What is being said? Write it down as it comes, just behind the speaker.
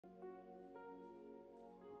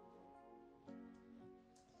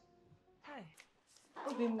Hi.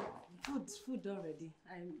 Obi, food already.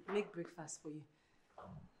 I make breakfast for you.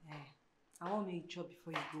 Yeah. I want make chop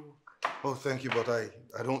before you go work. Oh, thank you, but I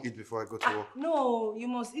don't eat before I go to work. No, you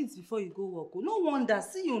must eat before you go work. No wonder,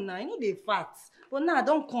 see you now, you know they fat. But now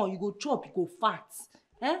don't come, you go chop, you go fat.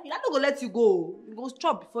 Eh? I'm not gonna let you go. You go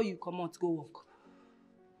chop before you come out to go work.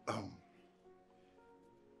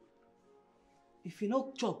 If you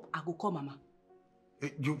no chop, I go call Mama.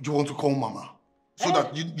 You want to call Mama? So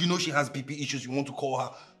that you know she has BP issues, you want to call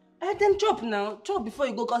her? Then chop now. Chop before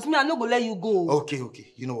you go, because me, I'm not gonna let you go. Okay.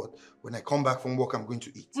 You know what? When I come back from work, I'm going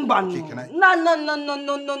to eat. Okay, can I?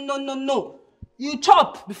 No. You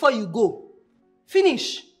chop before you go.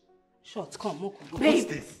 Finish. Short, come, go. What's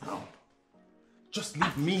this now? Just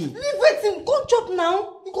leave me. Leave him. Go chop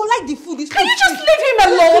now. You go like the food. Can you just leave him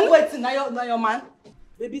alone? Wait, now your man.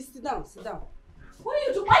 Baby, sit down. What are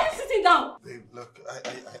you doing? Why are you sitting down? Babe, look,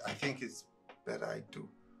 I think it's better I do.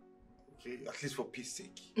 Okay, at least for peace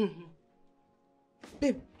sake.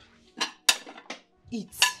 Babe,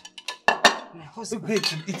 eat. My husband. Babe,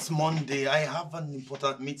 it's Monday. I have an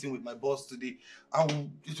important meeting with my boss today.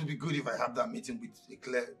 It would be good if I have that meeting with a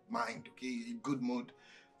clear mind, okay? A good mood.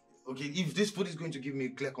 Okay, if this food is going to give me a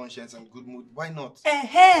clear conscience and good mood, why not?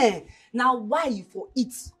 Now why you for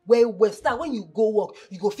eat well start when you go work,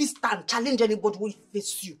 you go fit stand, challenge anybody who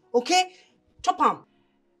face you, okay? Chop am.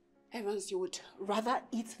 Evans, you would rather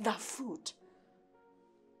eat that food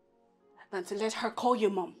than to let her call you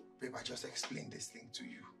mom. Babe, I just explained this thing to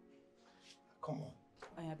you. Come on.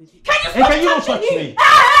 Can you not touch me? Hey,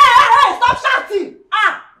 stop shouting!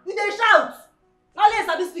 You dey shout. Now let's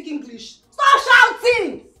have speak English. Stop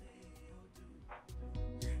shouting!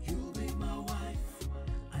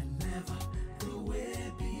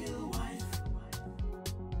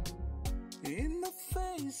 In the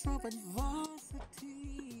face of adversity,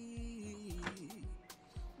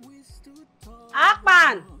 we stood tall.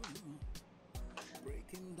 Akpan,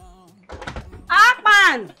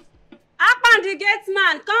 the gate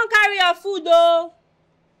man, come carry your food, oh.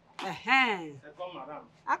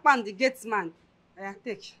 Akpan, the gate man.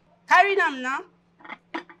 Take. Carry them now.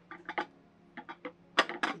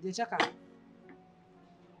 You check out.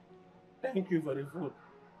 Thank you for the food.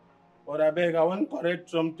 But I beg, I want to correct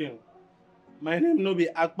something. My name no be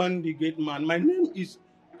Akpan the gate man. My name is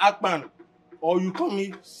Akpan. Or you call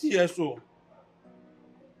me CSO.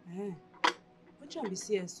 Which one be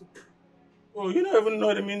CSO? Oh, you don't even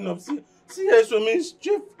know the meaning of CSO means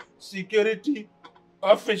Chief Security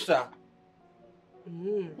Officer.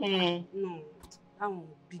 No, that one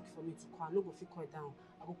big for me to call. I'm not going to call it down.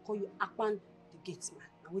 I will call you Akpan the gate man.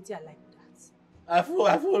 Now what do I like that? I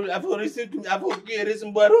feel reason,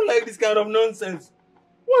 but I don't like this kind of nonsense.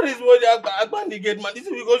 What is what Akpan the gate man? This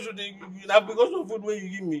is because of food where you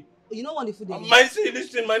give me. You know what the food is?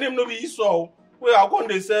 Listen, my name no be Esau. Where I can't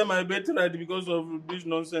they sell my birthright because of this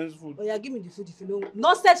nonsense food. Oh yeah, give me the food if you know.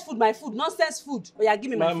 Nonsense food, my food. Nonsense food. Oh yeah, give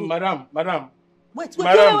me my food. Madam. Wait.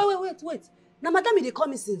 Now madam, they call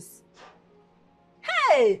me since.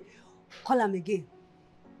 Hey! Call him again.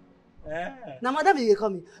 Now madam, they call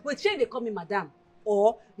me. Wait, shey they call me madam?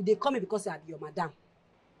 Or they call me because I be your madam?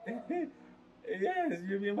 Yes,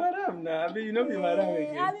 you be madam now. I mean, you know be madam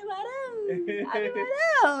again. I be madam.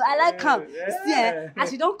 I like her. See,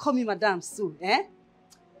 as you don't call me madam soon, I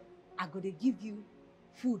go to give you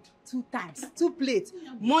food 2 times, 2 plates,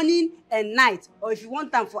 morning and night. Or if you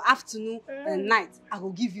want them for afternoon and night, I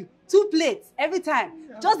go give you 2 plates every time.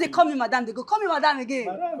 Just they call me madam, they go call me madam again.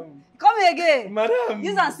 Madam. Call me again. Madam.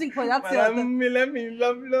 Use and sing for that. Madam, let me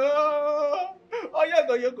love you. Oh,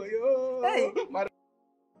 yo. Hey. Madam.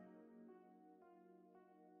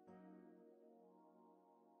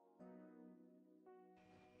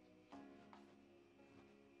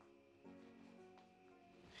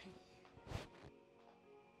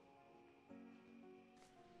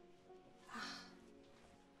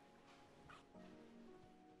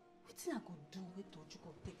 What I go do with Uche go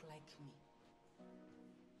take like me?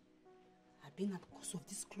 I been up because of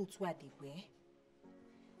this clothes where they wear.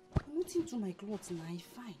 Nothing to my clothes now, I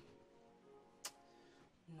fine.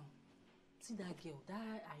 No. See that girl,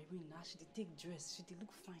 that Irene, now she did take dress, she did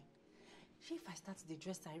look fine. She if I start the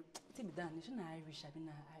dress, I take me down. She not Irish, I mean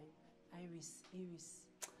Iris.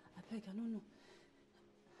 I beg, I don't know.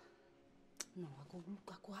 No, I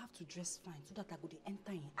go have to dress fine so that I go to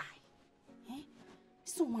enter in eye.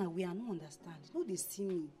 So my way, I don't understand. No, they see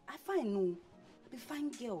me. I fine, no. I be fine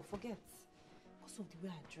girl, forget. Because of the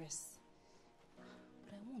way I dress.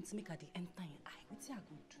 But I want to make her the enter in eye. What's I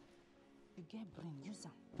go do? You get brain, use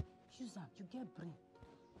them. You get brain.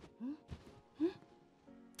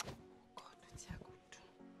 God, what's I go do?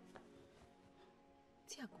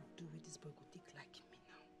 What's I go do with this boy?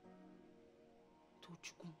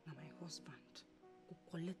 Chuku, na my husband, go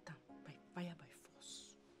collect them by fire by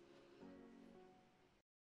force.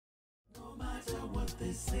 No matter what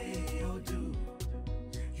they say or do,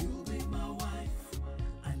 you'll be my wife.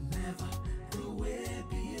 I never will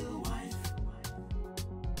be a wife.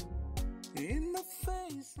 In the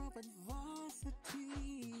face of adversity.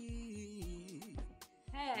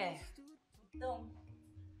 Hey, Tom,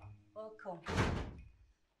 welcome.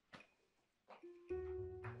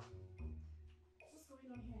 What's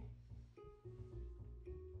going on here?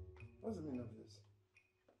 What's the meaning of this?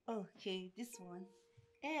 Okay, this one.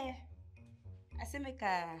 I say make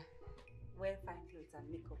a wear fine clothes and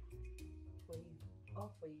makeup for you.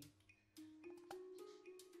 All for you.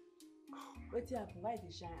 Wait here, why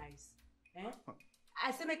they shine eyes?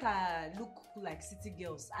 I say make her look like city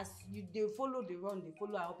girls. As you they follow the run, they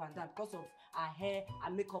follow her up and down because of her hair,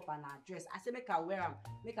 her makeup and her dress. I say make her wear them,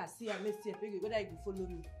 make her see her, make see her, whether you will follow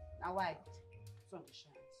me. Now why? It's on the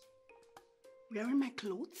shines. Wearing my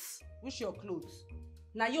clothes? Which your clothes?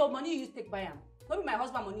 Now your money you take buy am. Not be my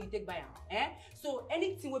husband money you take buy am. So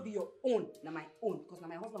anything will be your own, na my own, because na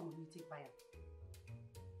my husband money you take buy am.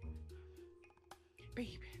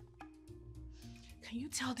 Babe, can you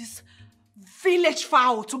tell this village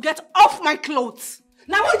fowl to get off my clothes?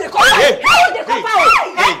 Now what they call hey, how they come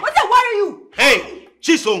out? Hey, what they worry you? Hey,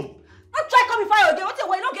 Chisom! Don't try come fire again. What they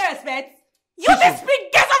you don't get respect? You just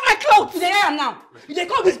speak, get off my clothes! Today I am now. You they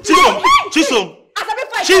come with Chisom! Chisom!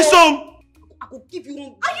 Chisom! I could give you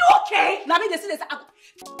one. Are you okay? Now me they see this.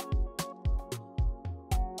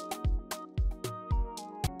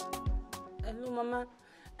 Hello, Mama.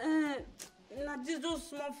 Na this just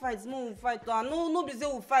small fight, small fight. No be say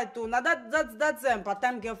we fight. Now that's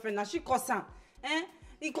part-time girlfriend. Now she cause am.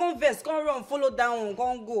 He come vex, come run, follow down,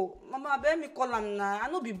 come go. Mama, I me call him now. I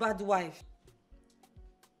no be bad wife.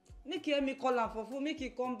 Make you hear me call him for food. Make he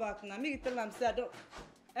come back now. Make you tell him say I don't.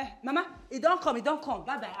 Mama, he don't come.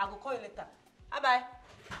 Bye bye. I go call you later. Bye bye.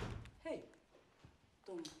 Hey,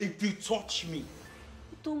 Tom. If you touch me.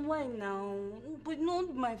 Tom, why now? But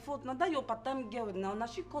not my fault. Now that your part-time girl now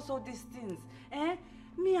she cause all these things.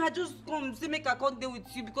 Me, I just come say make I can't deal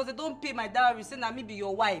with you because they don't pay my dowry. Say na me be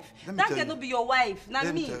your wife. That cannot be your wife. Now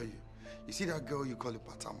Let me. me tell you. You see that girl you call a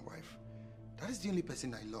part-time wife? That is the only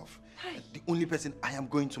person I love. The only person I am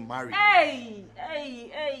going to marry. Hey,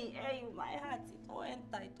 my heart, it don't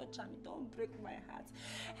enter, it touch me, don't break my heart.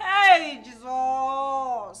 Hey,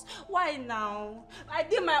 Jesus, why now? I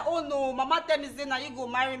did my own, no. Mama tell me, say, now you go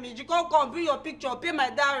marry me. You can't come, bring your picture, pay my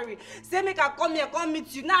dowry. Say, make I come here, come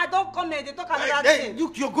meet you. Now I don't come here, they talk another thing.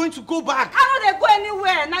 Look, you're going to go back. I know they go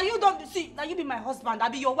anywhere. Now you don't, see, now you be my husband, I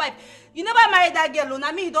be your wife. You never married that girl,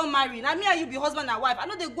 now me you don't marry. Now me and you be husband and wife. I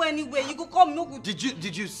know they go anywhere, you go come, no good.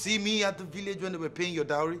 Did you see me at the village when they were paying your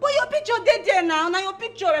dowry? But your picture dead there now. Now your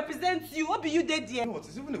picture represents you. What be you dead there? You know what?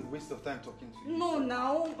 It's even a waste of time talking to you. No,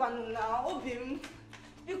 now, Obim.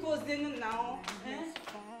 Because then now,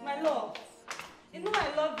 my love. You know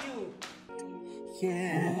I love you.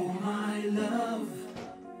 Yeah, oh, my love.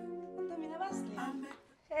 Don't me never sleep.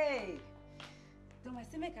 Hey, don't I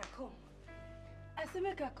say make I come? I say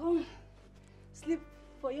make I come. Sleep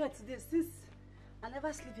for you today since I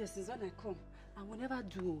never sleep here since when I come. I will never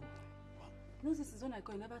do. You know, this is when I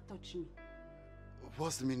come, you never touch me.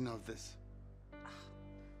 What's the meaning of this?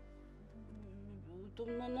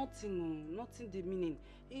 No, nothing the meaning.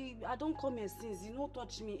 I don't come here since, you don't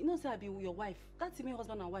touch me. You know say I be your wife. That's me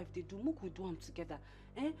husband and wife, they do. Mook we do them together.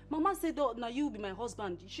 Mama said, oh, now you be my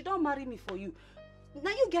husband. She don't marry me for you.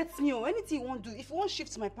 Now you get me, oh. Anything you want to do. If you want to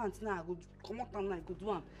shift my pants now, I go come out and I go do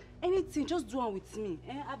them. Anything, just do them with me.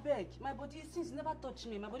 I beg. My body, since you never touch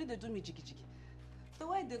me, my body they do me jiggy. So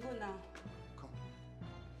where they go now? Come.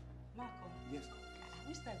 Ma, come. Yes, come.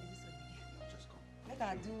 Which style is this one again? No, just come. Make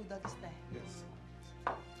I do that style. Yes.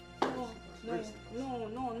 No.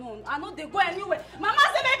 I know they go anywhere. Mama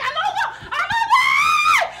say make I no go. I no go.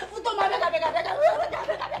 Uto ma beg.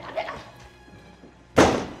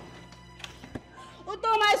 Uto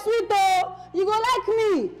my sweet oh, you go like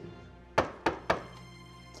me.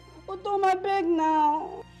 Uto my beg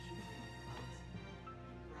now.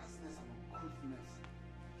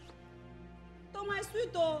 Uto my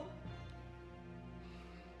sweet oh.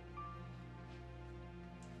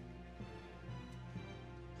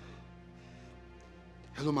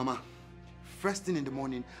 Hello, Mama. First thing in the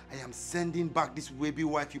morning, I am sending back this baby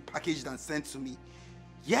wife you packaged and sent to me.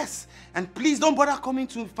 Yes, and please don't bother coming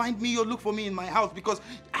to find me or look for me in my house because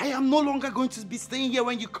I am no longer going to be staying here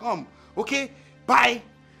when you come. Okay? Bye.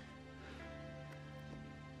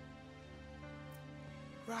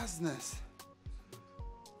 Rasness.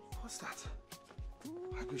 What's that?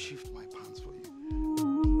 I could shift my pants for you.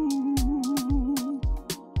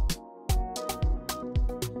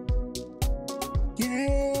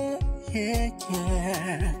 Yeah,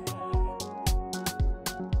 yeah.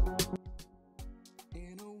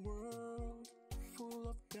 In a world full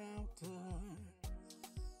of doubters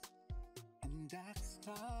and dark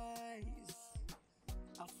skies,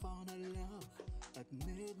 I found a love that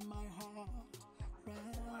made my heart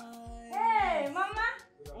rise. Hey, Mama.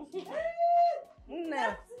 No.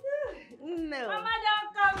 No. Mama,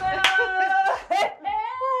 don't come.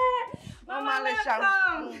 Mama, let's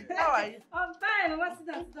welcome. How are you? I'm fine. Mama, sit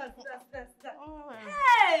down. Oh,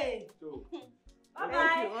 Hey. thank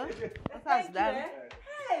Bye-bye. you. Huh? Thank What's you, that? eh?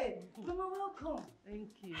 Hey, Mama, welcome.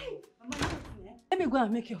 Thank you. Mama, let me go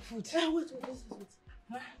and make your food. Wait.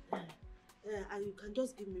 And you can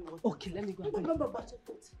just give me water. Okay, let me go and make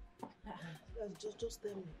Just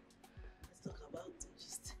tell me. Let's talk about it.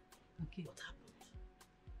 Just Okay. what happened?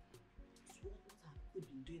 What have they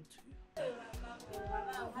been doing to you?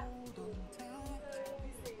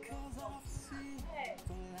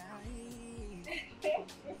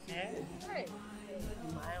 Hey.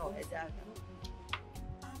 My own head.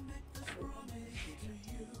 I'm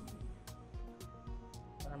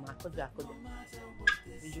a code.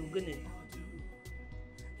 You gonna.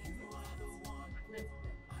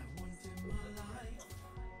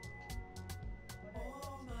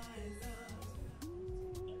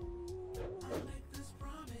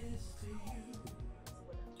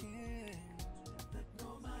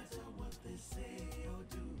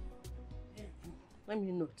 Let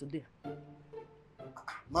me know today.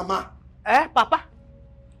 Mama. Papa?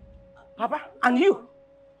 Papa? And you?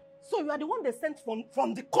 So you are the one they sent from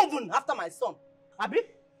the coven after my son, Abi?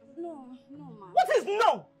 No, ma. What is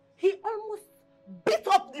no? He almost beat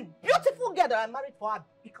up the beautiful girl that I married for her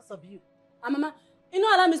because of you. Mama, you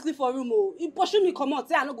know allow me sleep for room. Oh, he pursue me come out.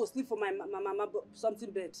 Say I no go sleep for my mama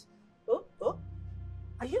something bed. Oh?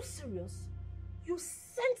 Are you serious? You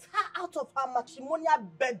sent her out of her matrimonial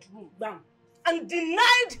bedroom. Bam. And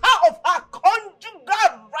denied her of her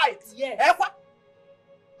conjugal rights. Yes. What?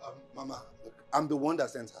 Mama, look, I'm the one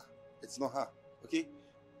that sent her. It's not her, okay?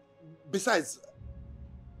 Besides,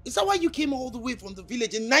 is that why you came all the way from the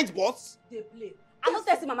village in night, boss? They play. I no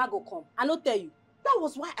tell you mama go come. I no tell you. That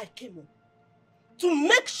was why I came home. To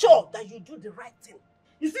make sure that you do the right thing.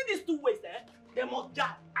 You see these two ways, they must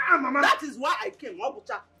jab. Mama. That is why I came.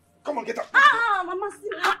 Come on, get up. Mama,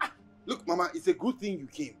 see. Look, Mama, it's a good thing you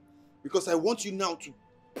came. Because I want you now to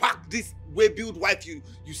pack this way-built wife you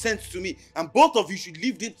sent to me. And both of you should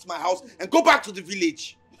leave this my house and go back to the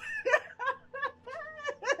village.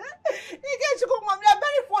 Mom, you are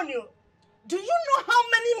very funny. Do you know how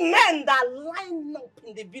many men that line up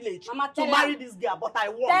in the village Mama, to marry this girl? But I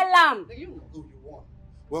won. Tell him. Do you know? Oh, you won.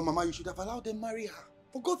 Well, Mama, you should have allowed them marry her.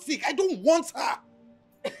 For God's sake, I don't want her.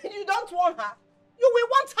 You don't want her. You will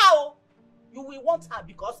want her. Oh. You will want her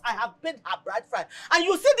because I have paid her bride price. And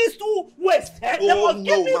you see these two wastes. Oh,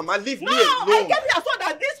 no, Mama, leave me alone. I came here so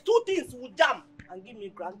that these two things will jam and give me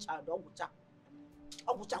grandchild. Obucha.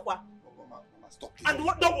 Oh, Mama, stop. And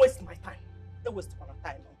don't waste my time. Don't waste my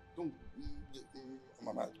time. Don't.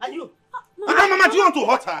 Mama. And you? Mama, do you want to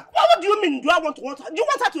hurt her? What do you mean? Do I want to want her? Do you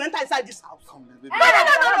want her to enter inside this house? Come, baby. No.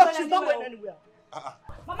 She's not going anywhere.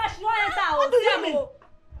 Mama, she won't enter. What do you mean?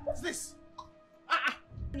 What's this?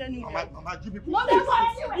 Anywhere. Mama, give me No, don't go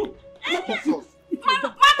anywhere.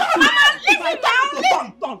 Mama, leave me down.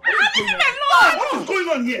 What is going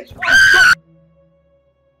on here?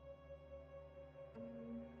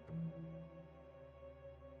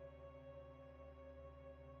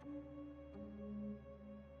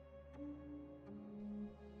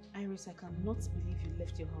 Iris, I cannot believe you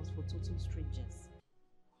left your house for total strangers.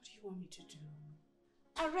 What do you want me to do?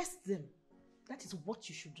 Arrest them. That is what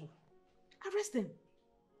you should do. Arrest them.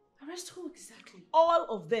 Arrest who exactly? All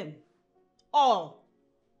of them. All.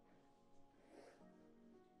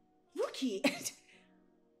 Rookie,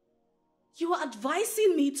 you are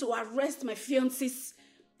advising me to arrest my fiancé's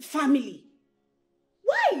family.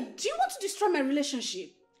 Why? Do you want to destroy my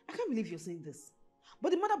relationship? I can't believe you're saying this.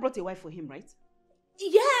 But the mother brought a wife for him, right?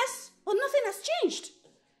 Yes, but nothing has changed.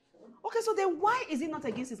 Okay, so then why is he not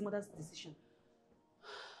against his mother's decision?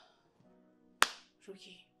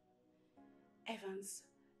 Rookie, Evans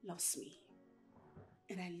loves me.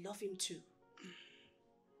 And I love him too.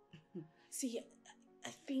 See, I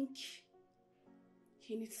think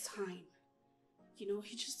he needs time. You know,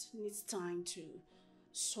 he just needs time to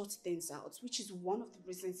sort things out, which is one of the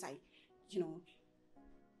reasons I,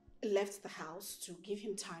 left the house, to give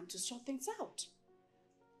him time to sort things out.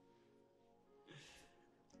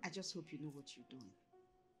 I just hope you know what you're doing.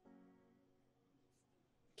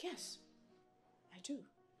 Yes, I do.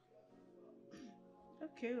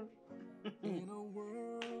 Okay. In a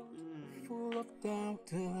world full of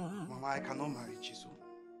doubters. Mama, I cannot marry Chisom.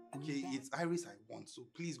 Okay, it's Iris I want, so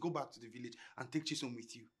please go back to the village and take Chisom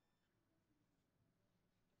with you.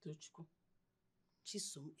 Tochukwu,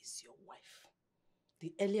 Chisom is your wife.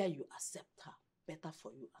 The earlier you accept her, better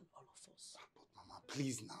for you and all of us. But Mama,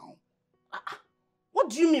 please now. What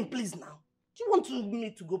do you mean, please now? Do you want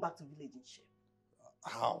me to go back to village in shame?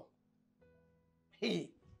 How?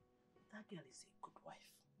 Hey, that girl is a good wife.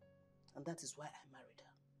 And that is why I married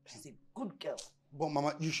her. She's a good girl. But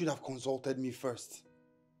Mama, you should have consulted me first.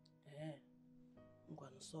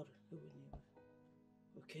 I'm sorry.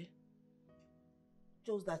 Okay?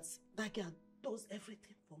 Just that girl does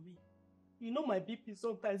everything for me. You know my BP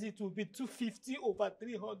sometimes it will be 250 over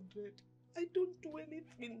 300. I don't do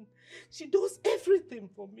anything. She does everything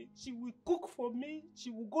for me. She will cook for me. She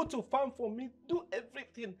will go to farm for me. Do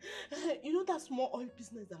everything. You know that small oil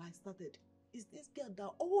business that I started? Is this girl that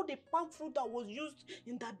all the palm fruit that was used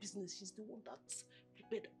in that business, she's the one that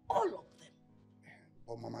prepared all of them.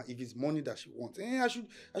 But Mama, if it's money that she wants, I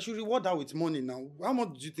should reward her with money now. How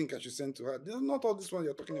much do you think I should send to her? There's not all this one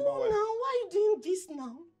you're talking about. Now, why are you doing this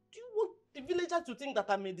now? Do you want the villagers to think that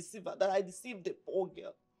I'm a deceiver, that I deceived the poor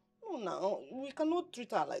girl? No, now, we cannot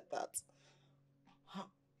treat her like that.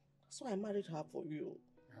 That's why I married her for you.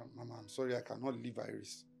 Mama, I'm sorry, I cannot leave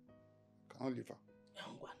Iris. I cannot leave her.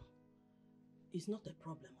 It's not a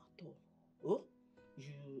problem at all. Oh,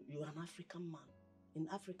 you're an African man. In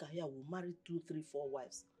Africa here, we'll marry 2, 3, 4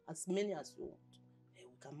 wives. As many as you want.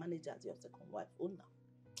 We can manage as your second wife. Oh, now.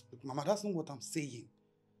 Look, Mama, that's not what I'm saying.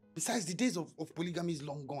 Besides, the days of polygamy is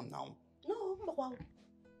long gone now. No, wow.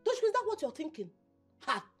 Toshko, is that what you're thinking?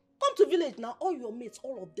 Come to village now. All your mates,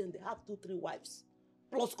 all of them, they have 2, 3 wives.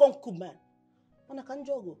 Plus concubine. And I can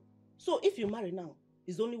juggle. So if you marry now,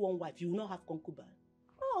 it's only 1 wife. You will not have concubine.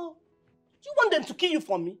 Oh. Do you want them to kill you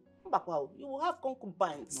for me? You will have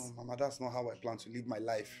concubines. No, Mama, that's not how I plan to live my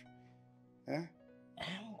life. Eh?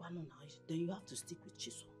 Then you have to stick with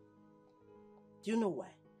Chisom. Do you know why?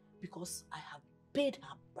 Because I have paid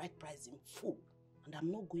her bride price in full. And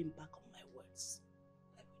I'm not going back on my words.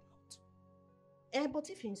 I will not. But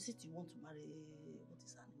if you insist you want to marry, what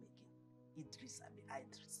is her name again? Idris.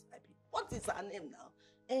 What is her name now?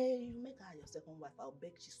 You make her your second wife. I'll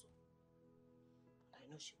beg Chisom. And I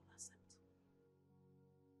know she will accept.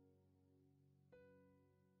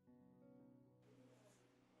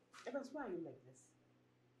 Evans, why are you like this?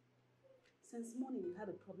 Since morning you had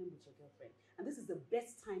a problem with your girlfriend, and this is the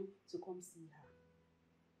best time to come see her.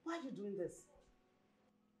 Why are you doing this?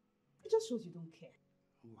 It just shows you don't care.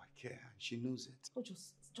 Oh, I care. She knows it. Oh,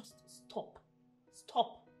 just stop.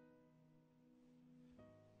 Stop.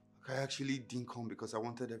 I actually didn't come because I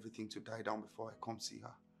wanted everything to die down before I come see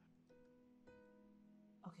her.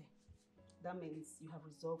 Okay. That means you have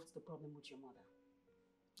resolved the problem with your mother.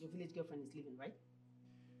 Your village girlfriend is leaving, right?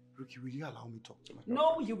 Ruki, will you allow me to talk to my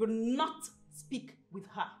girlfriend? No, you will not speak with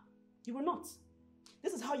her. You will not.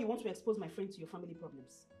 This is how you want to expose my friend to your family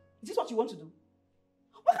problems. Is this what you want to do?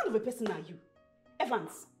 What kind of a person are you?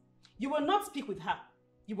 Evans, you will not speak with her.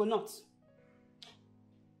 You will not.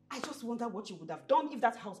 I just wonder what you would have done if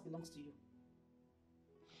that house belongs to you.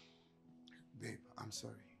 Babe, I'm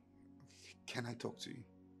sorry. Can I talk to you?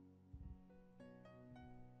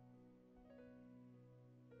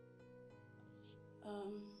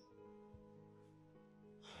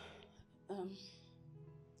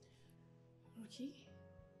 Ruki,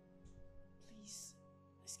 please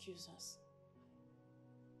excuse us.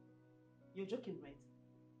 You're joking, right?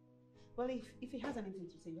 Well, if he has anything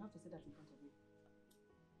to say, you have to say that in front of me.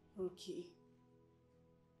 Ruki,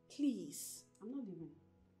 please. I'm not leaving.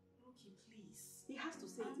 Ruki, please. He has to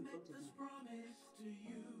say it in front of me.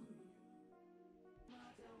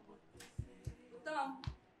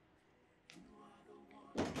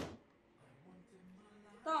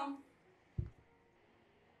 Tom.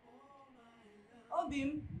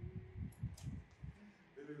 Obim.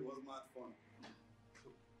 It was mad fun.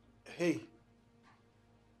 Hey,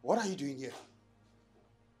 what are you doing here?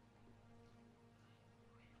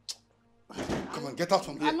 Come on, get out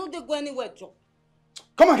from here. I know they go anywhere, Joe.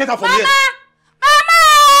 Come on, get out from here.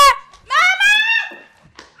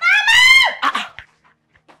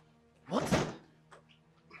 What?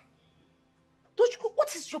 Tochko,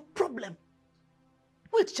 what is your problem?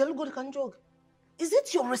 Wait, Chelugo the Kanjog. Is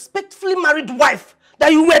it your respectfully married wife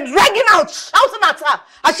that you were dragging out, shouting at her,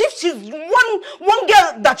 as if she's one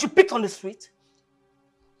girl that you picked on the street?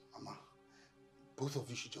 Mama, both of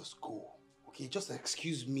you should just go. Okay, just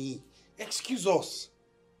excuse me. Excuse us.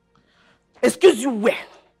 Excuse you where?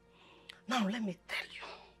 Now let me tell you.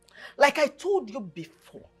 Like I told you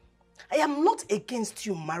before, I am not against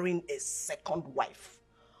you marrying a second wife.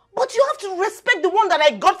 But you have to respect the one that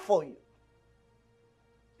I got for you.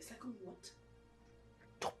 A second what?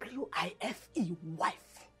 W-I-F-E,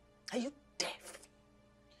 wife. Are you deaf?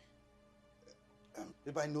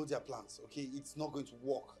 Babe, I know their plans, okay? It's not going to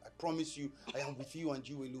work. I promise you, I am with you and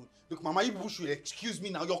you alone. Look, Mama, you people should excuse me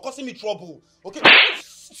now. You're causing me trouble, okay?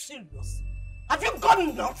 Serious? Have you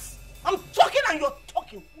gone nuts? I'm talking and you're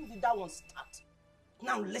talking. Who did that one start?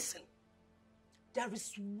 Now listen. There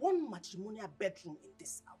is one matrimonial bedroom in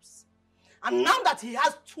this house. And now that he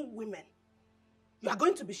has 2 women, you are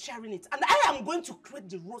going to be sharing it. And I am going to create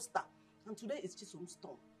the roster. And today is Chisom's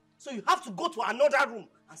turn. So you have to go to another room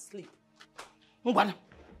and sleep.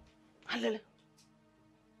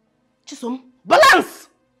 Chisom, balance!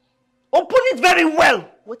 Open it very well.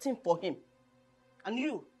 Waiting for him. And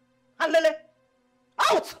you, Halele,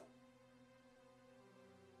 out!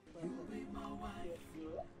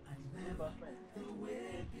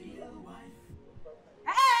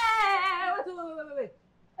 Wait.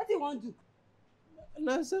 What do you want to do?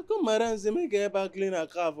 Now, second madam say make her clean her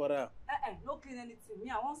car for her. No clean anything. Me,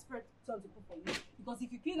 I want spread something for you. Because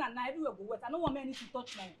if you clean and now everywhere go wet, I don't want anything to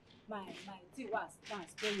touch my tea was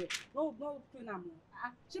dance. No clean am.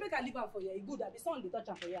 She make her leave am for you. It good. I be son dey touch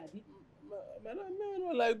am for you, abi. Madam, I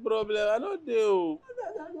no like problem. I no dey o.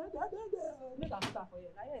 Make am put am for you.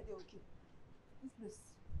 Na here dey okay. This place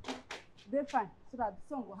dey fine so that the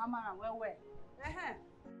sun go hammer am well.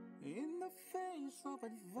 In the face of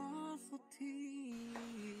adversity,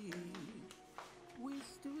 we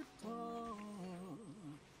stood tall,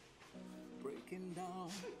 breaking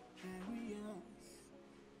down barriers.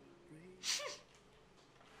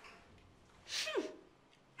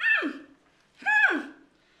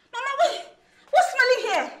 Mama, wait! What's smelling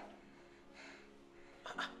here?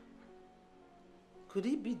 Could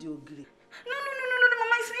it be the ogre? No,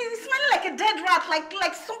 Mama, it's smelling like a dead rat,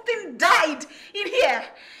 like something died in here.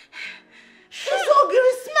 It's the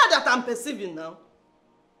ogre smell that I'm perceiving now.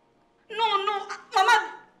 No, Mama,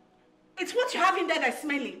 it's what you have in there that's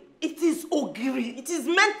smelling. It is ogiri. It is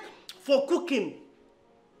meant for cooking.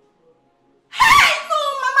 Hey, no,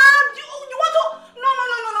 Mama, you want to? No,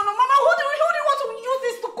 Mama, who do you want to use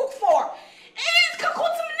this to cook for? It can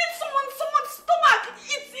contaminate someone's stomach.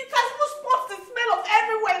 It has no spots to smell of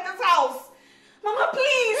everywhere in this house. Mama,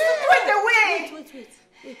 please, throw it away.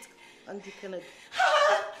 Wait, Auntie Kennedy.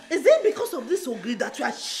 Is it because of this ogiri that you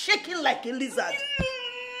are shaking like a lizard?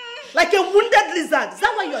 Like a wounded lizard? Is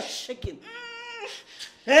that why you are shaking?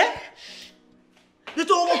 The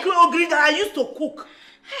ogiri that I used to cook.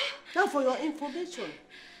 Now for your information,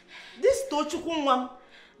 this Tochukwunwam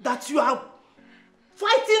that you are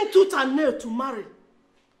fighting tooth and nail to marry,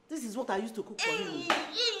 this is what I used to cook for him.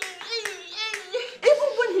 Even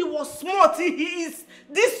when he was smart, he is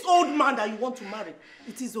this old man that you want to marry.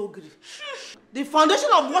 It is ogiri. The foundation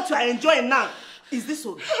of what you are enjoying now is this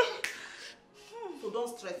ogiri. So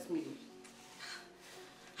don't stress me.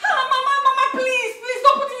 Mama, please,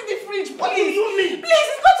 don't put it in the fridge, please. What do you mean? Please,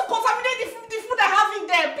 it's going to contaminate the food I have in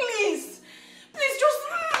there, please. Please.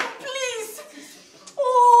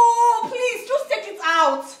 Oh, please, just take it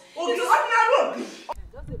out. Okay,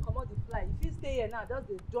 Just dey comot the fly. If you stay here now, just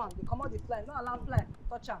dey do am. Dey comot the fly. No allow fly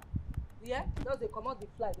touch am. Yeah? Just dey comot the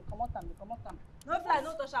fly. Dey comot am. No fly,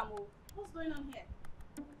 no touch am. Oh. What's going on here?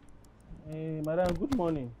 Hey, madam, good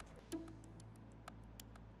morning.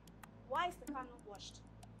 Why is the car not washed?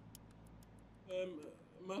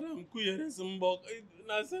 Madam, kuyere simbok.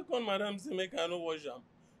 Na second madam say make I no wash am.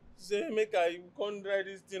 Say make I come dry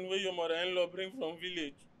this thing where your mother-in-law bring from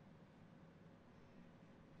village.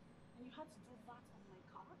 And you had to do that on my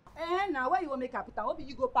car? Now where you want make her put am? Who be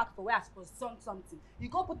you go park for where I suppose something? You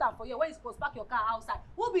go put am for here. Where you suppose park your car outside?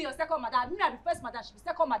 Who be your second madam? Me na be first madam. She be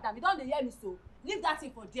second madam. You don't dey hear me so? Leave that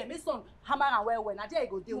thing for there. Make son hammer and well. Na there you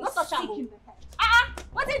go deal. No touch am.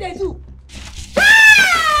 What did they do?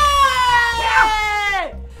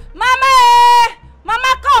 Hey! Mama,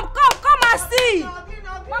 come and see.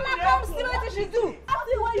 Mama, come see what she do.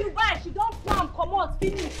 See what you buy. She don't plan, come out,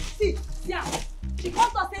 finish. See am. She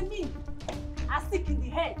comes to say me. I sick in the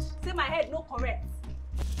head. Say my head no correct.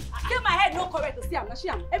 Say my head no correct. See am. Now she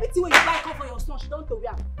am. Everything when you buy come for your son, she don't tell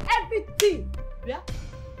am. Everything. Yeah.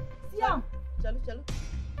 See am. Chalu.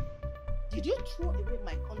 Did you throw away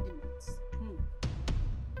my condiments?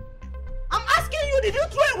 I'm asking you, did you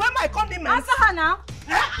throw away my condiments? Answer her now.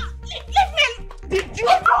 Leave me. Did you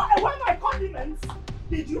throw away my condiments?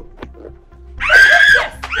 Did you?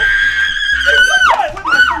 Yes. Did you throw away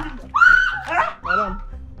my condiments? Madam.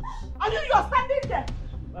 And you are standing there.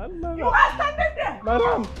 Madam. You are standing there.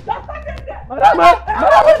 Madam. You are standing there. Madam,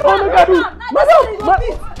 what's wrong with you?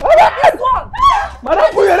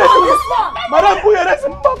 Madam, put your rest. Madam, put your rest.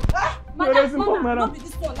 Madam, not be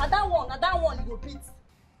this one. Now that one you go beat.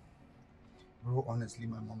 Bro, honestly,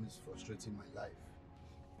 my mom is frustrating my life.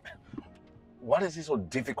 What is it so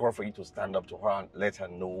difficult for you to stand up to her and let her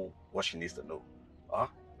know what she needs to know? Huh?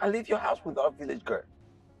 And leave your house without village girl.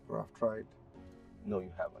 Bro, I've tried. No,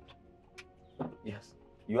 you haven't. Yes,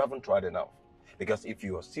 you haven't tried enough. Because if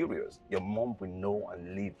you are serious, your mom will know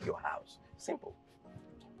and leave your house. Simple.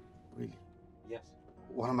 Really? Yes.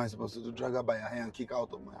 What am I supposed to do? Drag her by her hair and kick her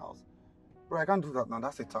out of my house? Bro, I can't do that now.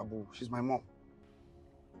 That's a taboo. She's my mom.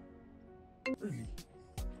 Really?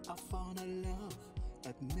 I found a love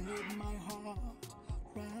that made my heart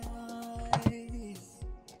rise.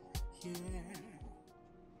 Yeah.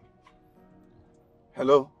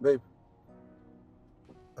 Hello, babe.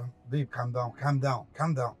 Babe, calm down.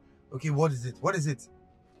 Okay, what is it?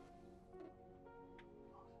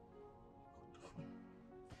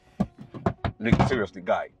 Look, seriously,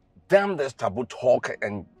 guy. Damn this taboo talk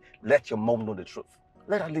and let your mom know the truth.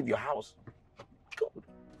 Let her leave your house. Good.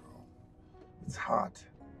 It's hard.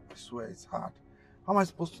 I swear it's hard. How am I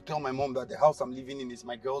supposed to tell my mom that the house I'm living in is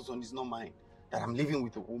my girl's own, it's not mine? That I'm living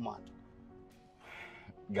with a woman?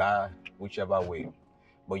 Guy, whichever way.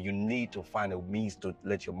 But you need to find a means to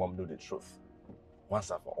let your mom know the truth.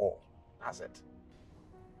 Once and for all. That's it.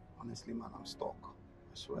 Honestly, man, I'm stuck. I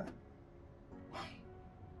swear. But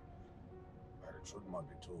the truth must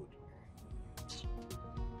be told.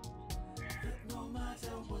 No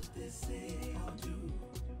matter what they say or do,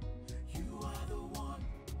 you are the one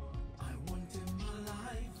I want in my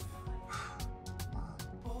life.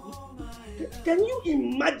 Oh my. Can you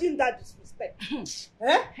imagine that disrespect?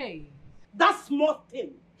 Eh? Hey. That small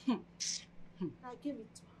thing. I gave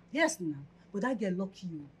it to her. Yes, now. But that girl lucky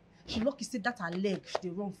you. She lucky say that her leg, they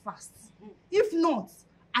run fast. If not,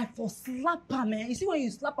 I for slap her, man. You see when you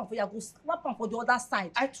slap her for you, I go slap her for the other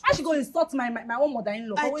side. I she go insult my own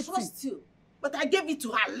mother-in-law. I trust you. But I gave it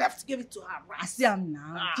to her left, gave it to her right. I see him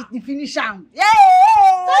now. Kidney finish him. Yeah!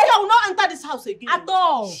 That girl will not enter this house again. At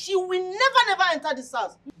all. She will never enter this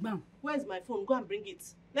house. Bam. Where's my phone? Go and bring it.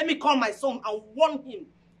 Let me call my son and warn him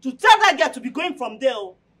to tell that girl to be going from there.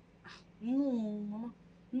 No, Mama.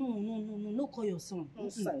 No, call your son.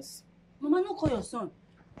 Nonsense. Mama, no call your son.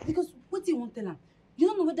 Because what do you want to tell him? You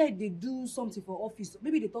don't know whether they do something for office.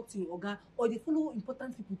 Maybe they talk to your oga or they follow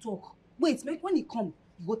important people talk. Wait, when he come,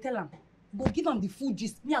 you go tell him. Go give him the full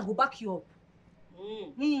gist. Me, I go back you up.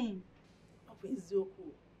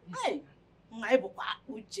 Hey, my boy,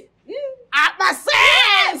 Uche. At my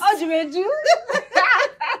sense! How do you do?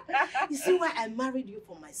 You see why I married you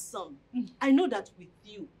for my son? I know that with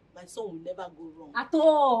you, my son will never go wrong. At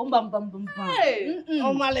all. Hey,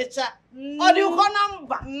 Omalecha. Odiuko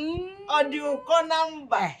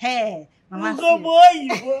number. Hey, Mama. Go boy,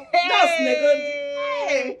 just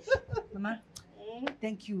Hey. Mama.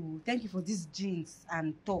 Thank you for these jeans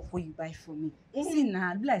and top what you buy for me. See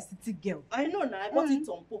now, be like city girl. I know now. I bought it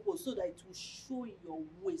on purpose so that it will show your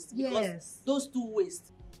waist. Yes. Because those two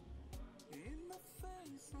waists.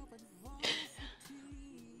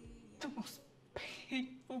 The most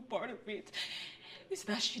painful part of it is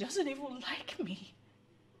that she doesn't even like me.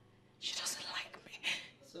 She doesn't like me.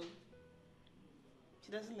 So,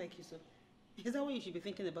 she doesn't like you, so is that what you should be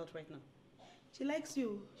thinking about right now? She likes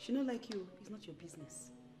you. She don't like you. It's not your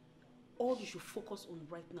business. All you should focus on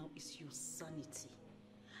right now is your sanity.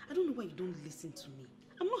 I don't know why you don't listen to me.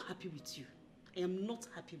 I'm not happy with you. I am not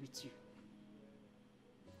happy with you.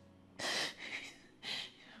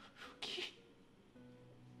 Rookie.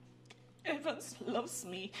 Evans loves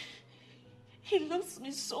me. He loves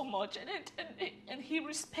me so much and he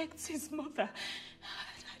respects his mother.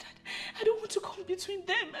 I don't want to come between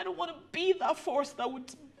them. I don't want to be that force that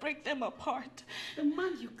would break them apart. The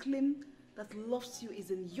man you claim that loves you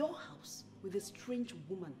is in your house with a strange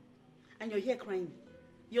woman. And you're here crying.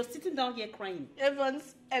 You're sitting down here crying.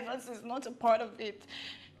 Evans is not a part of it.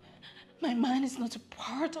 My man is not a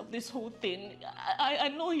part of this whole thing. I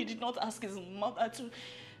know he did not ask his mother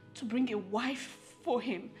to bring a wife for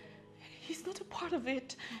him. He's not a part of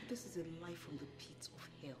it. This is a lie from the pit of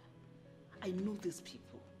hell. I know these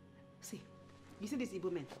people. See, you see these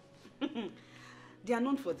Igbo men? They are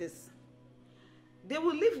known for this. They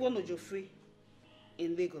will leave one Ojofri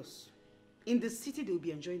in Lagos. In the city, they will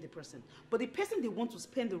be enjoying the person. But the person they want to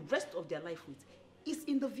spend the rest of their life with is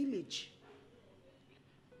in the village.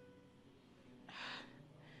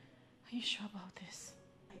 Are you sure about this?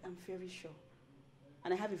 I am very sure.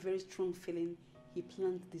 And I have a very strong feeling he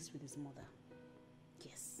planned this with his mother.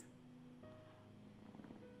 Yes.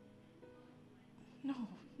 No.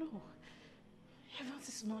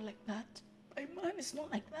 Evans is not like that. My man is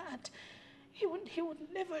not like that. He would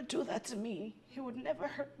never do that to me. He would never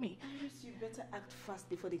hurt me. Maurice, you better act fast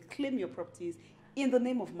before they claim your properties in the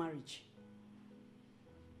name of marriage.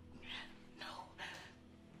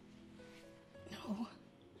 No,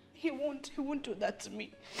 he won't do that to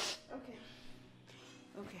me.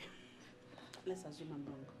 Okay. Let's assume I'm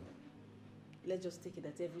wrong. Let's just take it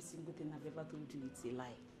that every single thing I've ever told you is a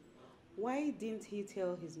lie. Why didn't he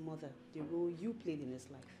tell his mother the role you played in his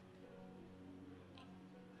life?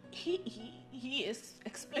 He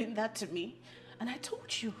explained that to me, and I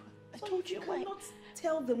told you. You cannot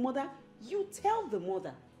tell the mother. You tell the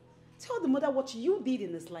mother. Tell the mother what you did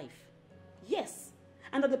in his life. Yes,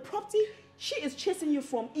 and that the property she is chasing you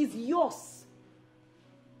from is yours.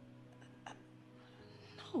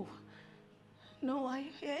 No, I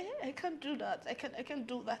can't do that. I can't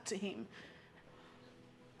do that to him.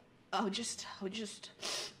 I'll just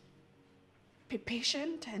be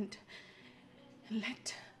patient and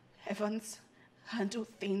let Evans handle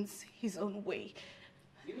things his own way.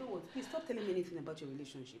 You know what? Please stop telling me anything about your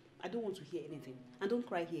relationship. I don't want to hear anything. And don't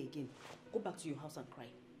cry here again. Go back to your house and cry.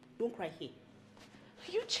 Don't cry here.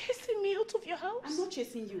 Are you chasing me out of your house? I'm not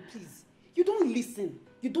chasing you, please. You don't listen.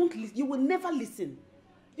 You will never listen.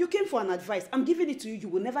 You came for an advice. I'm giving it to you. You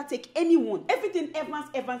will never take anyone. Everything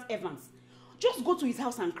Evans. Just go to his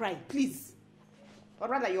house and cry, please. Or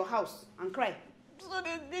rather, your house and cry. So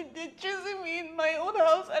they're chasing me in my own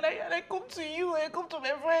house, and I come to you, I come to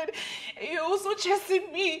my friend, and you're also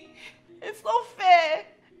chasing me. It's not fair.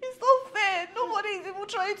 It's not fair. Nobody is even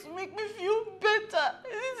trying to make me feel better.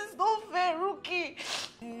 This is not fair, Rookie.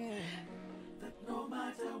 That no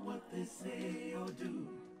matter what they say or do,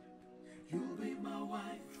 you'll be my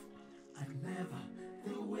wife. I never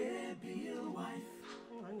will be a wife.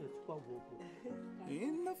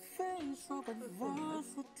 In the face of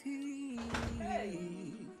adversity,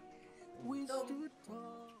 we stood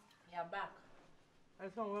tall. You're back.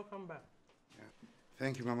 Son, welcome back. Yeah.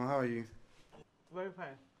 Thank you, Mama. How are you? Very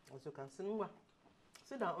fine. As you can see,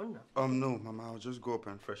 sit down on now. No, Mama. I'll just go up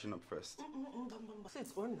and freshen up first.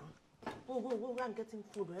 Sit on now. Go and get him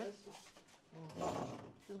food, right?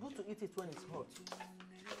 It's good to eat it when it's hot.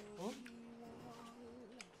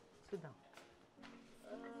 Sit down.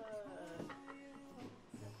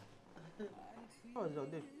 How was your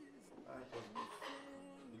day?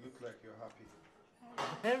 You look like you're happy.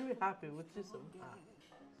 Very happy with you, son.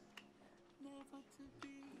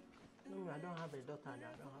 No, I don't have a daughter and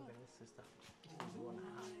I don't have any sister. This is the one I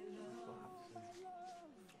have. I'm so happy.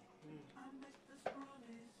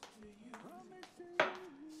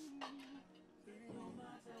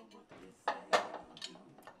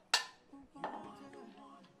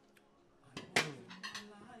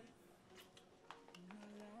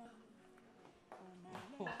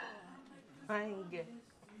 Fine girl.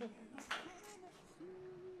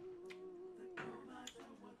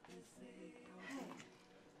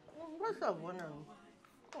 What's up, one?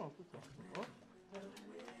 Come on, put it. Oh.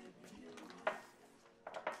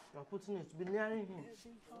 You're putting it. Be nearing him. That's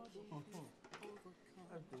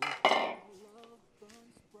the way. Love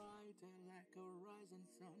burns brighter like a rising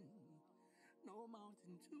sun. No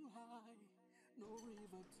mountain too high, no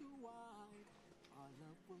river too wide. Our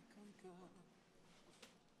love will conquer.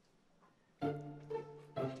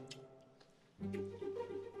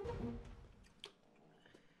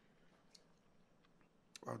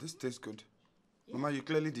 Wow, this tastes good. Yeah. Mama, you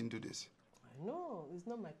clearly didn't do this. I know. It's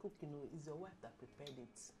not my cooking. It's your wife that prepared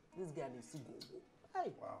it. This guy is so good.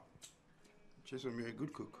 Hey. Wow. Jason, you're a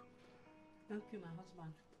good cook. Thank you, my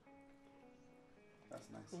husband. That's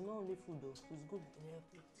nice. It's not only food, though. It's good in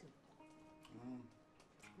everything.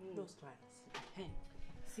 Just try it. Hey,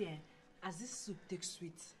 see, as this soup takes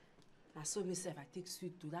sweet, I saw myself I take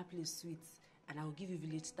sweet to that place sweet, and I will give you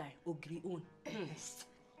village style, Ogri own.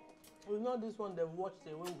 You know this one they've watched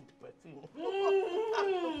away with perfume.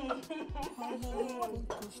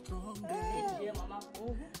 Yeah, Mama.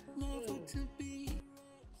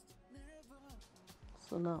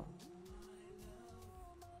 So now,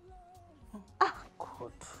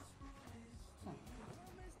 God.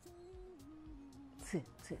 See.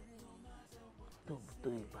 Don't do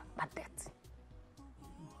it, but that.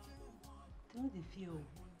 Don't they feel?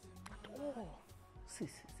 Oh, see.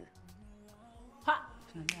 Ha!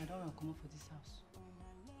 Finally, I don't want to come up for this house.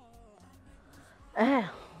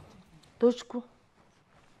 Tochku,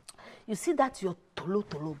 you see that your tolo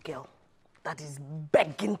girl that is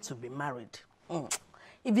begging to be married?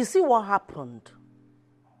 If you see what happened,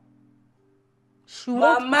 she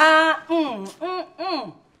Mama!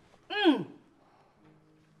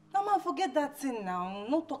 Mama, forget that thing now.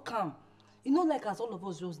 No talk calm. You know, like as all of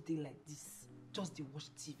us just did like this. Just they watch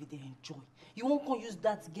TV, they enjoy. You won't go use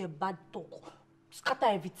that girl bad talk. Scatter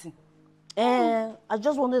everything. I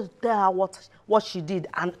just wanted to tell her what she did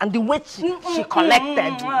and the way she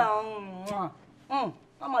collected.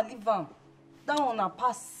 Mama, leave am. That one na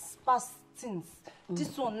past things.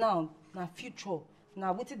 This one now, na future.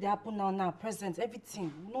 Now, wetin dey happen now, present,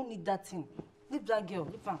 everything. We no need that thing. Leave that girl,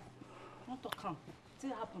 leave am. No talk am.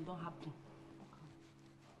 Wetin happen, don't happen.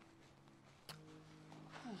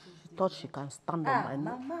 She thought she can stand on my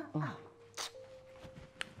neck. Mama.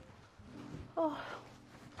 Oh.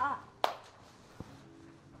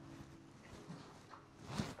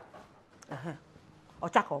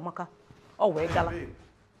 Ochaka Omaka. Oh, wait, Gala.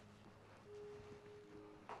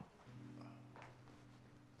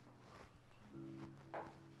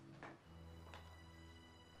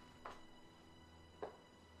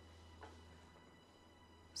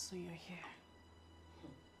 So you're here.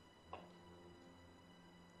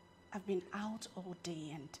 I've been out all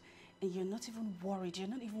day and you're not even worried. You're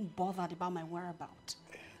not even bothered about my whereabouts.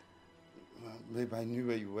 Babe, I knew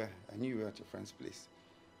where you were. I knew you were at your friend's place.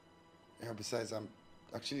 Yeah, besides, I'm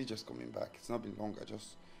actually just coming back. It's not been long. I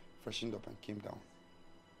just freshened up and came down.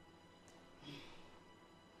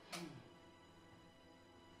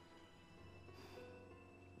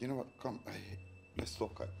 You know what? Come, let's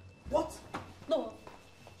talk. What? No,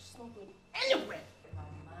 she's not going anywhere.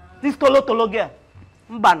 This tolo girl.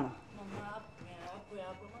 Mbano.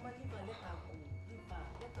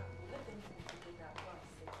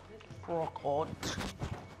 Oh God.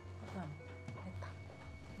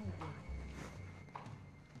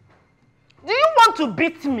 Do you want to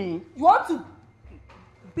beat me? You want to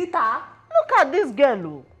beat her? Look at this girl.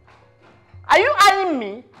 Oh. Are you eyeing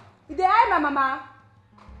me? You dey eye my mama?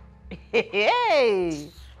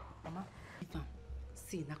 Hey. Mama,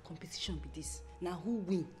 see, na competition be this. Now who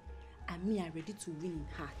win? And me, I ready to win in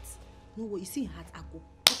heart. No way, you see in heart, I go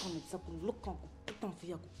put on example, look on, put on for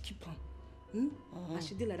you, I go keep on. And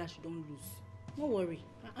she did like that, she don't lose. No worry.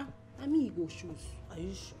 I mean, you go shoes. Are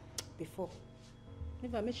you sure? Before.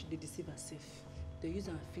 Never make sure they deceive herself. They use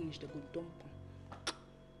her and finish, they go dump her.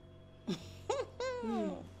 This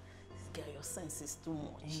girl, your sense is too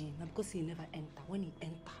much. Now because he never enter. When he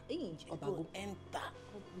enter, he go enter.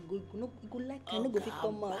 He go like I no go fit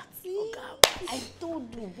come out. I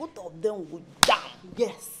told you, both of them would down.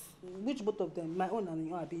 Yes. Which both of them? My own and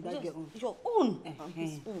your own? Abi that girl own? Your own and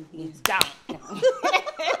his own. He's down. Babe,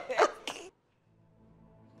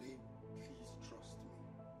 please trust me.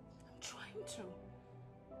 I'm trying to.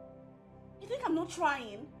 You think I'm not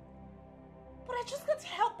trying? But I just can't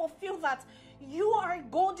help but feel that you are a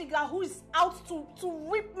gold digger who is out to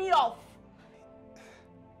rip me off.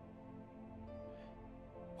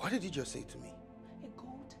 What did you just say to me? A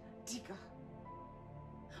gold digger?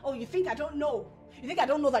 Oh, you think I don't know? You think I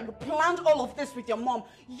don't know that you planned all of this with your mom?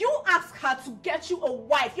 You asked her to get you a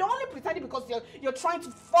wife. You're only pretending because you're trying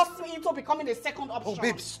to force me into becoming a second option. Oh,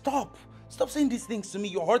 babe, stop. Stop saying these things to me.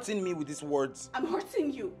 You're hurting me with these words. I'm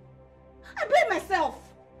hurting you. I blame myself.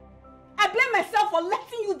 I blame myself for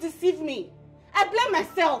letting you deceive me. I blame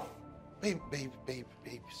myself. Babe,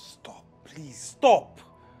 stop. Please, stop.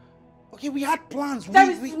 Okay, we had plans.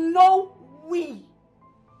 There is no we.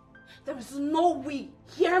 There is no we.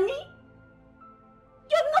 Hear me?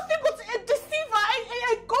 You're nothing but a deceiver,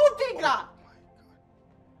 a gold digger. Oh my God.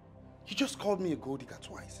 You just called me a gold digger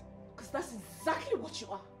twice. Because that's exactly what you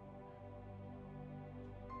are.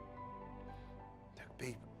 Look,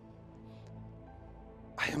 babe,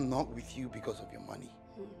 I am not with you because of your money.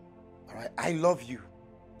 All right? I love you.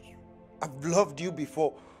 I've loved you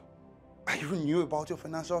before I even knew about your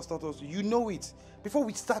financial status. You know it. Before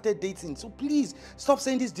we started dating. So please, stop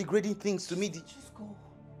saying these degrading things to me. Just go.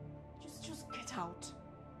 Just get out.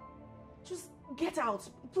 Just get out.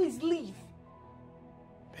 Please leave.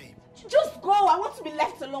 Babe. Just go. I want to be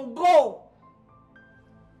left alone. Go.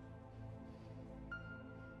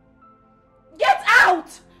 Get out!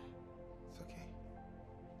 It's okay.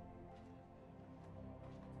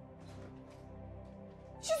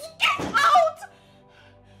 Just get out!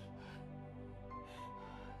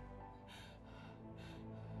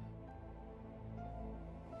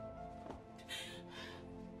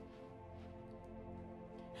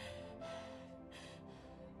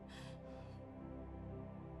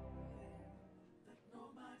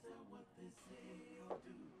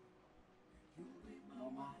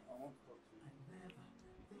 Mama, I want to talk to you.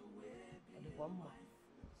 One more.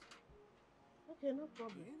 Okay, no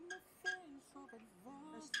problem.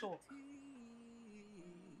 Let's talk.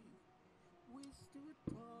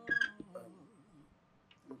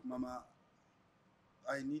 Look, Mama,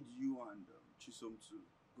 I need you and Chisom to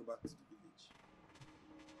go back to the village.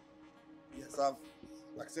 Yes, I've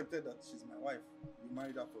accepted that she's my wife. You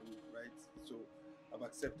married her for me, right? So I've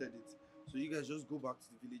accepted it. So you guys just go back to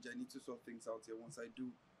the village. I need to sort things out here. Once I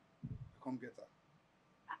do, come get her.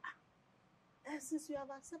 Since you have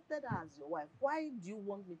accepted her as your wife, why do you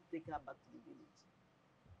want me to take her back to the village?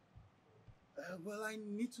 Well, I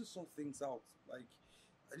need to sort things out. Like,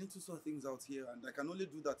 I need to sort things out here, and I can only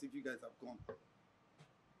do that if you guys have gone.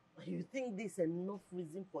 You think this is enough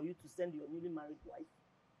reason for you to send your newly married wife?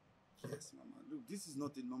 Yes, Mama. Look, this is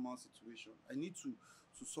not a normal situation. I need to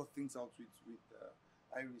sort things out with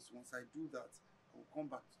Iris. Once I do that, I will come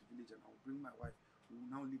back to the village and I will bring my wife. We will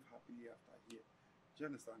now live happily after here. Do you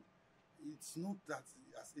understand? It's not that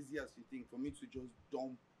as easy as you think for me to just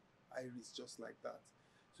dump Iris just like that.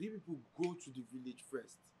 So you people go to the village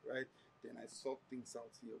first, right? Then I sort things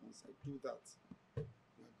out here. Once I do that,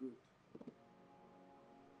 we're good.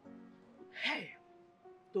 Hey,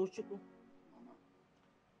 Tochukwu. Mama.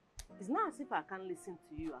 It's not as if I can't listen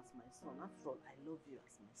to you as my son. After all, I love you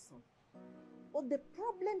as my son. But the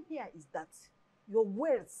problem here is that your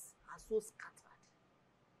words are so scattered.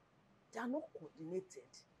 They are not coordinated.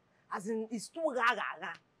 As in, it's too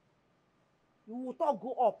rah-rah-rah. You will talk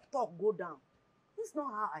go up, talk go down. This is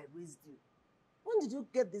not how I raised you. When did you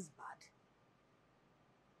get this bad?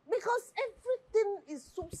 Because everything is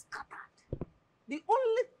so scattered. The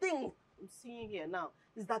only thing I'm seeing here now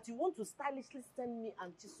is that you want to stylishly send me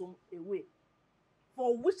and Chisom away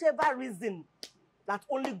for whichever reason that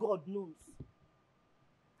only God knows.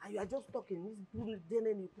 And you are just talking.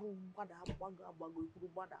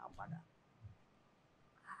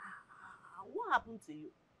 What happened to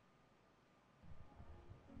you?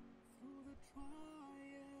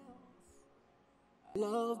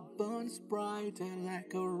 Love burns brighter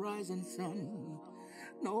like a rising sun.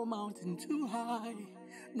 No mountain too high,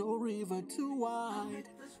 no river too wide.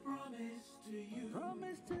 Promise to you.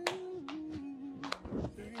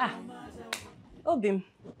 Obim,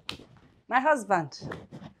 my husband.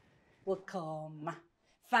 Welcome,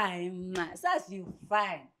 fine man. Says you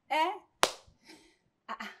fine, eh?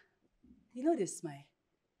 You know they smile.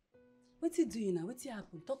 What you doing now? What you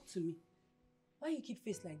happen? Talk to me. Why you keep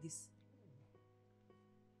face like this?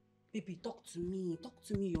 Baby, talk to me. Talk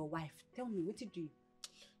to me, your wife. Tell me, what you do?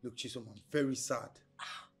 Look, Chisom, I'm very sad.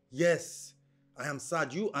 Yes, I am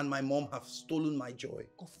sad. You and my mom have stolen my joy.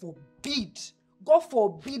 God forbid. God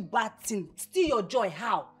forbid bad thing. Steal your joy,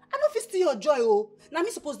 how? I don't feel steal your joy, oh. Now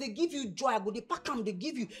me suppose they give you joy. I go, they pack them, they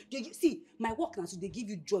give you. See, my work now, so they give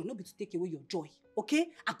you joy. Not be to take away your joy, okay?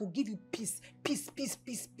 I could give you peace. Peace, peace,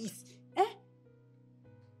 peace, peace. Eh?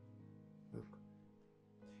 Look,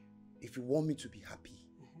 if you want me to be happy,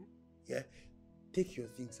 yeah, take your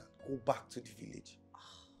things and go back to the village.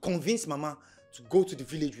 Convince Mama to go to the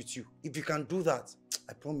village with you. If you can do that,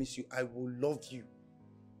 I promise you, I will love you.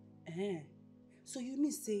 So you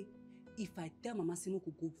mean say, if I tell Mama say no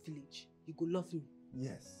go village, you go love me?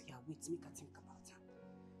 Yes. Yeah, wait, make I think about that.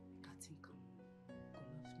 Make I think, go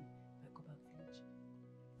love me if I go back village.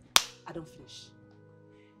 I don't finish.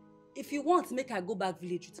 If you want, make I go back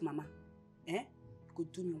village with Mama, go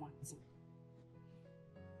do me one thing.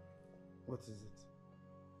 What is it?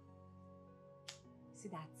 See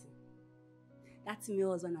that thing? That thing my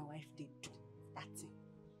husband and wife they do. That thing.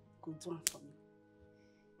 Go do it for me.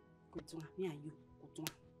 Go do it. Me and you. Go do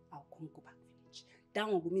it. I'll come go back village. That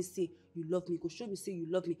one go me say you love me. Go show me say you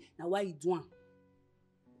love me. Now why you do it?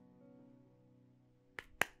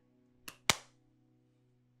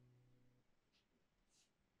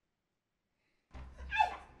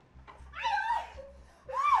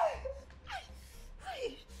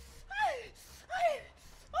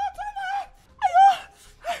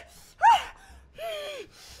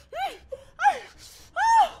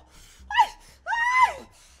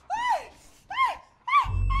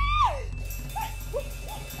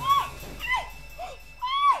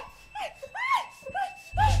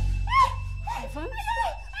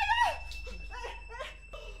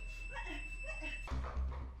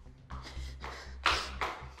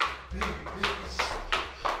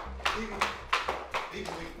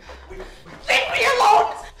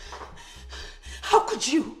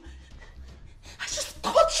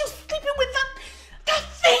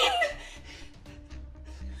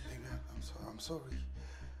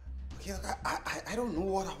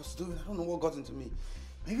 Got into me.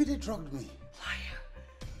 Maybe they drugged me. Liar.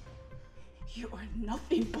 You are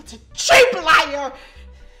nothing but a cheap liar.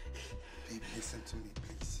 Babe, listen to me,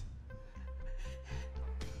 please.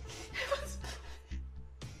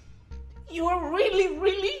 You are really,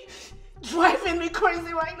 really driving me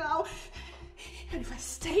crazy right now. And if I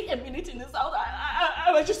stay a minute in this house,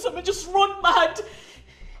 I might just run mad.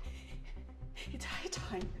 It's high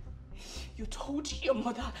time you told your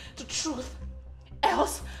mother the truth.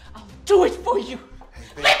 Else, I'll do it for you.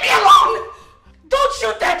 Leave me alone! Don't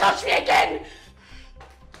you dare touch me again!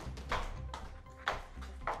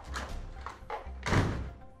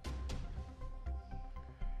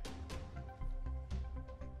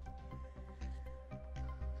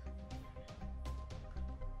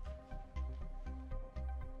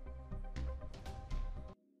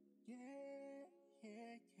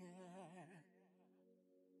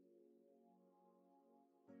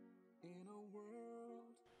 In a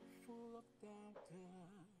world full of doubters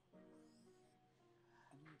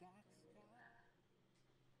and dark skies.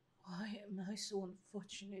 Why am I so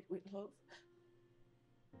unfortunate with love?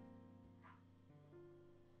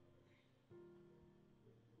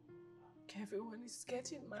 Everyone is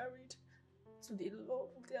getting married to the love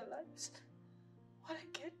of their lives, while I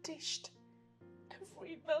get dished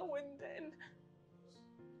every now and then.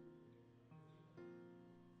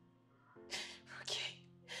 Okay,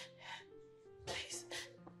 please,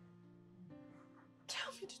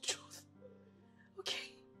 tell me the truth,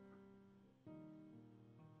 okay?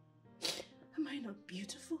 Am I not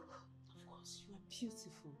beautiful? Of course, you are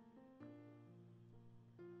beautiful.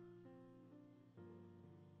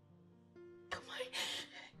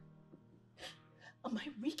 Am I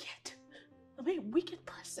wicked? Am I a wicked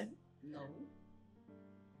person? No.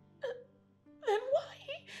 Then why?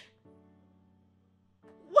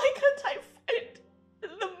 Why can't I find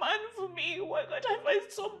the man for me? Why can't I find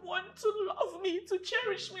someone to love me, to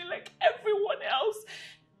cherish me like everyone else?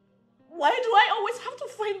 Why do I always have to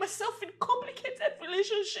find myself in complicated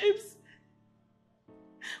relationships?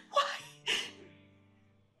 Why?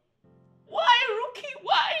 Why, Rookie?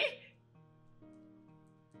 Why?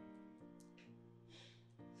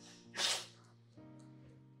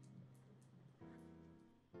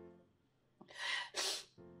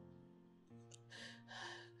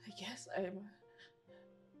 I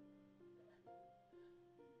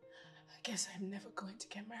guess I'm never going to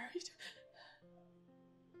get married.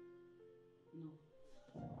 No.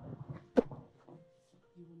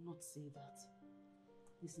 You will not say that.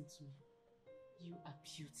 Listen to me. You are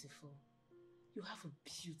beautiful. You have a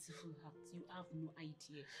beautiful heart. You have no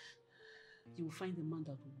idea. You will find a man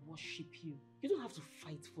that will worship you. You don't have to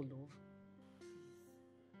fight for love.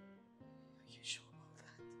 Are you sure about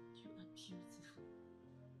that? You are beautiful.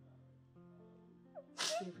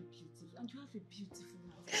 Very beautiful. And you have a beautiful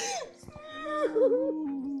heart.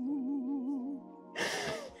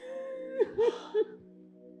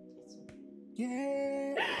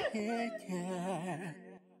 Yeah.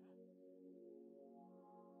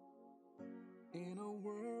 In a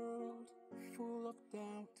world full of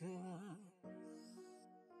doubters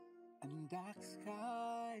and dark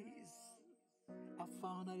skies, I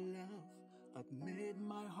found a love that made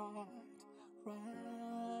my heart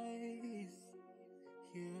rise.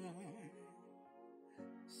 Yeah.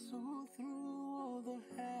 So through all the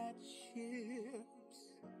hardships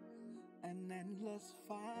and endless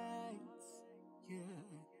fights, yeah,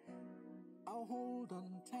 I'll hold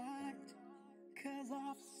on tight, 'cause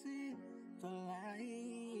I've seen the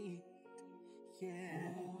light.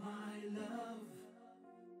 Yeah. Oh, my love,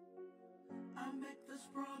 I make this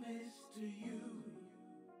promise to you,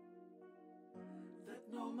 that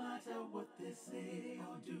no matter what they say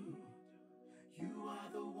or do, you are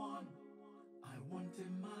the one I want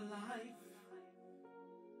in my life.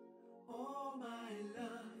 Oh, my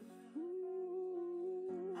love,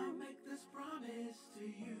 I make this promise to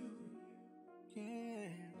you, yeah,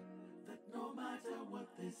 that no matter what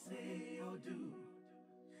they say or do,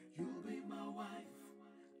 you'll be my wife,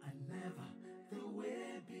 and never the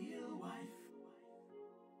way be a wife.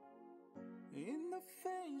 In the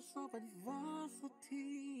face of adversity,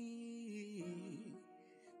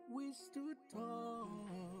 we stood tall,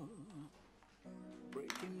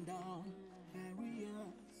 breaking down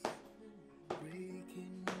barriers,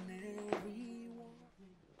 breaking every wall.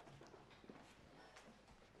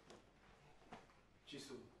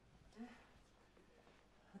 Chisu.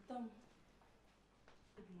 Tom,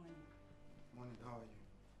 good morning. Morning, how are you?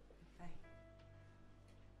 Fine.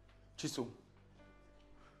 Chisu.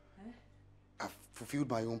 Huh? I've fulfilled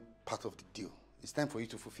my own part of the deal. It's time for you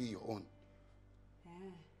to fulfill your own.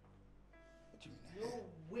 What do you mean? No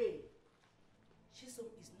way. Chisom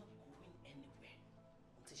is not going anywhere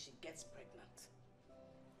until she gets pregnant.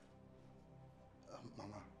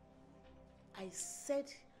 Mama. I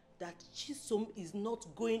said that Chisom is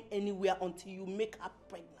not going anywhere until you make her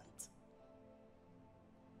pregnant.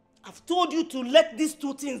 I've told you to let these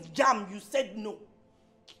two things jam. You said no.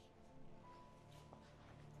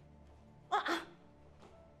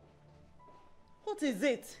 What is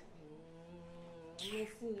it?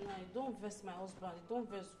 Don't vex my husband. Don't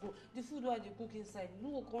vex go. The food where they cook inside, no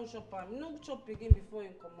go come shop am. No chop again before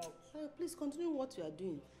you come out. Please continue what you are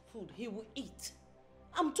doing. Food, he will eat.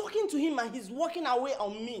 I'm talking to him and he's walking away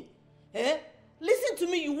on me. Listen to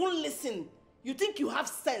me, you won't listen. You think you have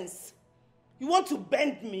sense. You want to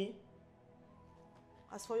bend me?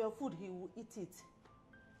 As for your food, he will eat it.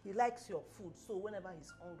 He likes your food, so whenever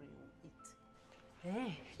he's hungry, he will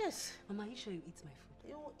eat. Yes. Mama, are you sure you eat my food?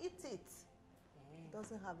 He will eat it. He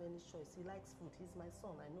doesn't have any choice. He likes food. He's my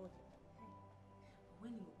son. I know him.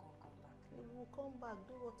 When he will come back? He will come back.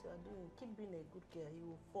 Do what you are doing. Keep being a good girl. He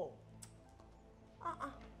will fall.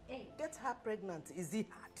 Get her pregnant. Is it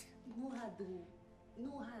hard? No hard though.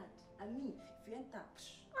 No hard. I mean, if you enter,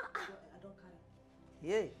 I don't carry.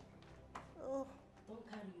 Yeah. Oh. Don't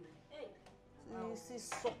carry you. Hey. You see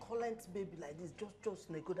succulent baby like this.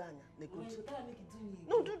 Just negodanya. Make it do me.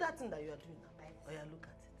 No, do that thing that you are doing now. Oh yeah, look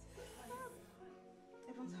at it.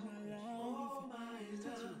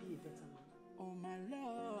 Oh my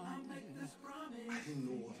love. I didn't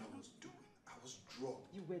know what I was doing. I was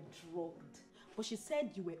drugged. You were drugged. But she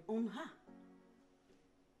said you were on her.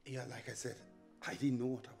 Yeah, like I said, I didn't know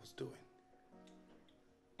what I was doing.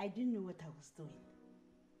 I didn't know what I was doing.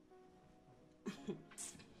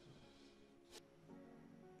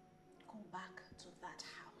 Go back to that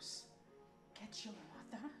house. Get your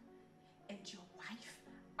mother and your wife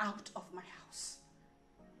out of my house.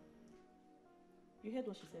 You heard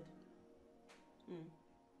what she said?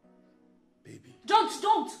 Baby.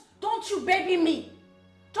 Don't you baby me.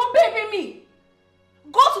 Don't baby me.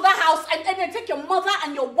 Go to that house and then take your mother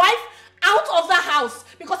and your wife out of the house.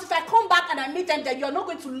 Because if I come back and I meet them, then you're not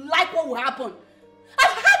going to like what will happen.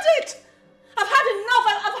 I've had it. I've had enough.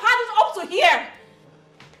 I've had it up to here.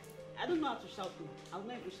 I don't know how to shout though. I'll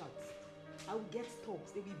not even shout. I will get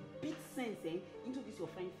talks. They will beat sense into this your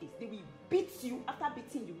fine face. They will beat you. After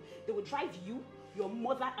beating you, they will drive you, your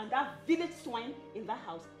mother, and that village swine in that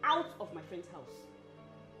house out of my friend's house.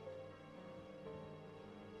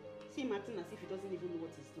 See him acting as if he doesn't even know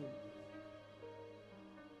what he's doing.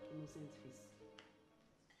 Innocent face.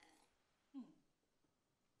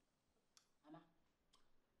 Mama.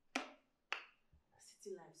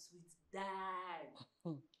 City life sweet die.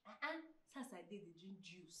 Since I did the drink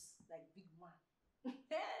juice like big man.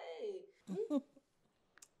 Hey.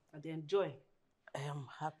 I enjoy. I am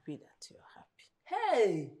happy that you're happy.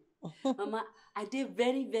 Hey. Mama, I did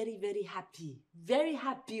very, very, very happy. Very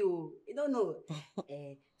happy. Oh, you don't know.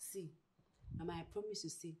 See, Mama, I promise you,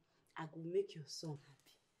 see, I will make your son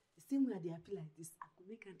happy. The same way they happy like this, I will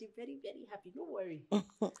make her very, very happy. Don't worry.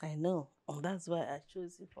 I know. That's why I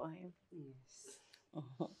chose you for him. Yes.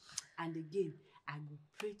 And again, I will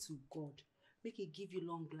pray to God, make He give you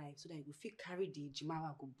long life so that you will feel carry the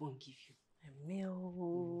Jimawa go born give you.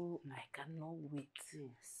 Emil, I cannot wait.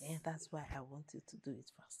 Yes. Yeah, that's why I want you to do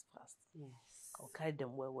it fast. Yes. I'll carry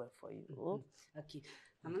them well for you. Okay.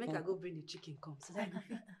 I'm gonna make her go bring the chicken come. So that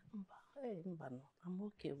Hey, Mbano, I'm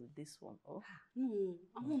okay with this one. Oh. No,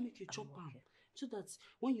 I won't make you chop am. So that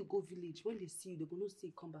when you go village, when they see you, they're gonna see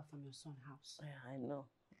you come back from your son's house. Yeah, I know.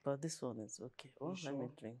 But this one is okay. Oh, sure? Let me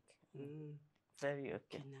drink. Very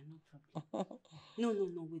okay. No problem.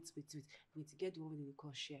 No, wait. Get the one they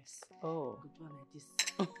call shares. Oh. Good one like this.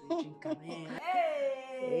 Drink am.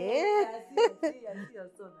 Hey. I see your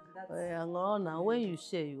son. Yeah, no, now when you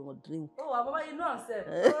share, you will drink. Oh, Mama, you know I'm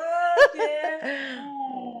saying. Okay.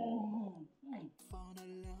 Found a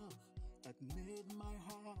love that made my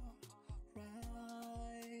heart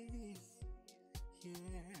rise. Yeah.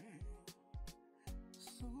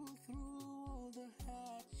 So through all the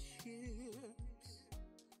hardships.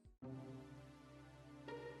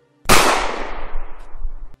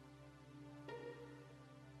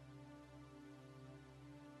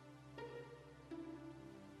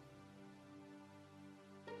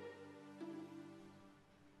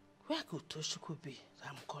 Where could Toshiko be?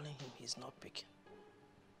 I'm calling him, he's not picking.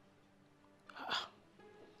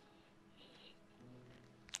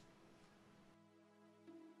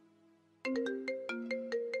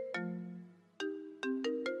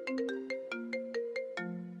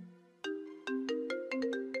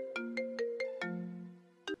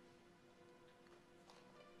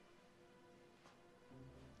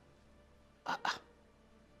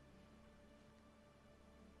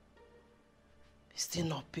 He's still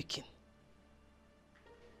not picking.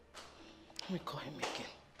 Let me call him again.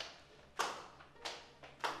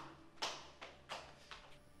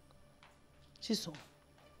 Chisom,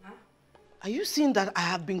 huh? Are you seeing that I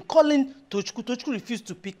have been calling Tochku? Tochku refused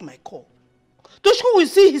to pick my call. Tochku will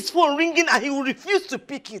see his phone ringing and he will refuse to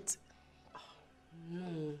pick it.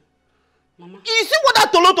 No, Mama. You see what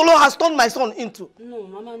that Tolo has turned my son into? No,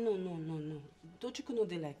 Mama, no. Tochukwu no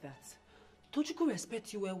dey like that. Tochukwu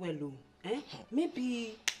respect you well, oh.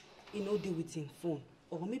 Maybe he no deal with him phone.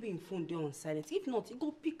 Or maybe him phone dey on silent. If not, he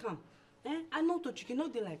go pick him. I know Tochukwu no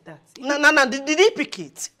dey like that. No, did he pick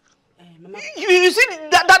it? Mama, you see,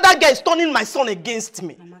 that guy is turning my son against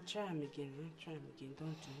me. Mama, try him again.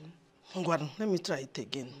 Don't do. Ngwan, let me try it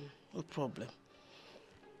again. No problem.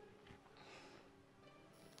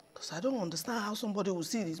 Because I don't understand how somebody will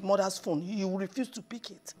see his mother's phone. He will refuse to pick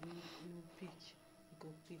it. Go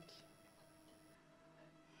pick.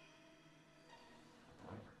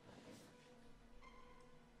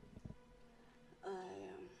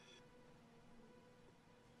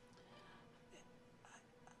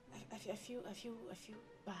 I feel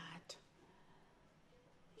bad.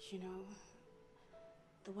 You know,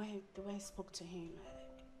 the way I spoke to him,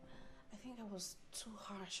 I think I was too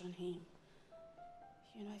harsh on him.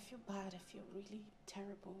 You know, I feel bad. I feel really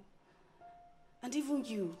terrible. And even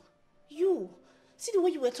you, see the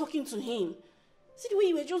way you were talking to him. See the way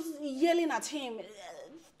you were just yelling at him.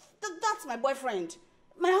 That's my boyfriend,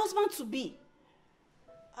 my husband to be.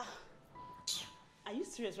 Are you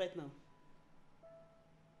serious right now?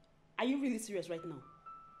 Are you really serious right now?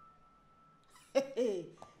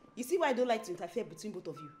 You see why I don't like to interfere between both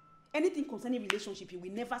of you? Anything concerning relationship, you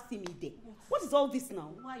will never see me there. What is all this now?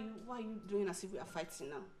 Why are you doing as if we are fighting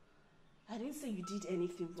now? I didn't say you did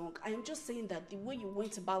anything wrong. I am just saying that the way you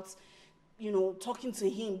went about, you know, talking to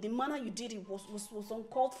him, the manner you did it was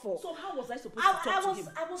uncalled for. So how was I supposed to talk to him?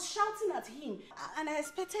 I was shouting at him, and I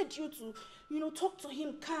expected you to, you know, talk to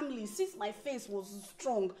him calmly. Since my face was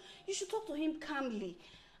strong, you should talk to him calmly.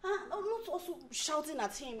 I'm not also shouting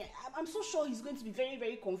at him. I'm so sure he's going to be very,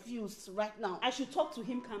 very confused right now. I should talk to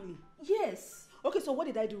him calmly? Yes. Okay, so what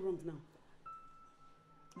did I do wrong now?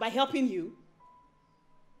 By helping you?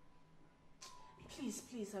 Please,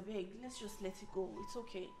 I beg. Let's just let it go. It's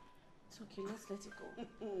okay. Let's let it go.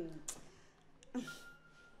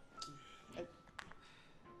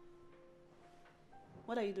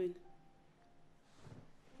 What are you doing?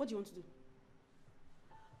 What do you want to do?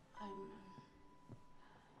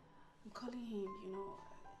 I'm calling him, you know.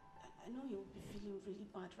 I know he'll be feeling really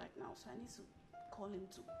bad right now, so I need to call him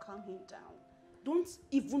to calm him down. Don't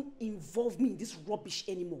even involve me in this rubbish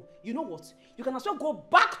anymore. You know what? You can as well go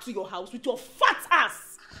back to your house with your fat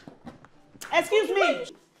ass. Excuse me.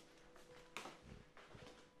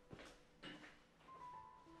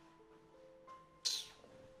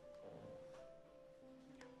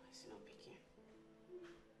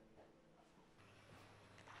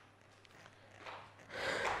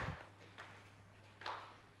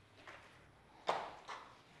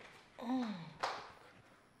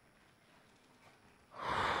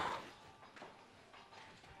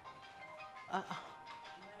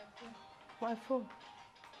 My phone.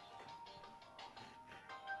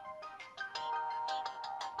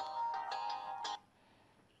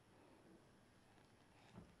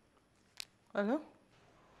 Hello?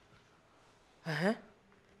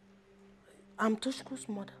 I'm Toshku's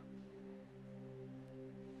mother.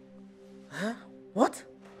 What?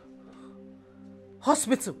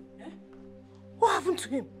 Hospital? What happened to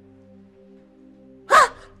him?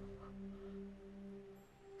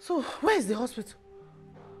 So, where is the hospital?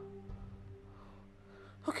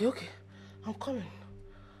 Okay. I'm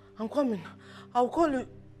coming. I'll call you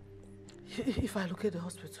if I locate the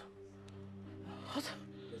hospital. What?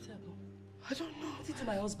 I don't know. What did to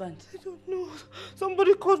my husband? I don't know.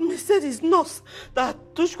 Somebody called me, said his nurse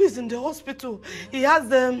that Toshku is in the hospital. He has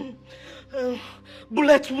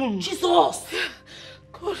bullet wound. Jesus!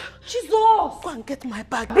 God. Jesus! Go and get my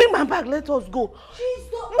bag. Bring my bag. Let us go.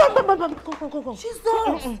 Jesus! Mama, come. Jesus!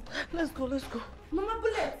 Let's go. Mama,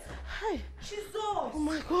 bullet! Hi. Jesus! Oh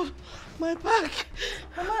my God, my bag.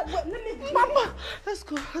 Mama, let me... Mama, let's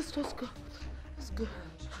go.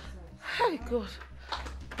 Hi, God.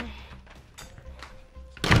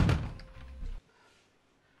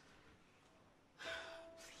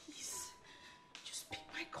 Please, just pick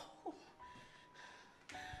my call.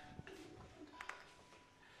 Please,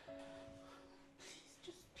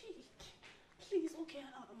 just pick. Please, okay,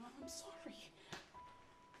 I'm sorry.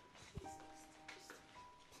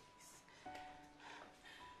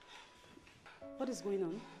 What is going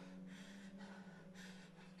on?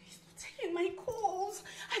 He's not taking my calls.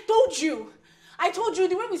 I told you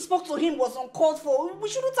the way we spoke to him was uncalled for. We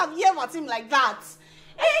shouldn't have yelled at him like that.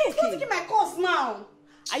 Hey, he's not taking my calls now.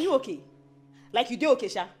 Are you okay? Like you do okay,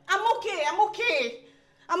 Sha? I'm okay.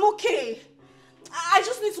 I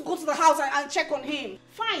just need to go to the house and check on him.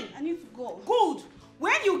 Fine. I need to go. Good.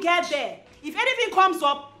 When you get there, if anything comes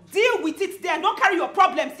up, deal with it there. Don't carry your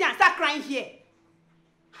problems here and start crying here.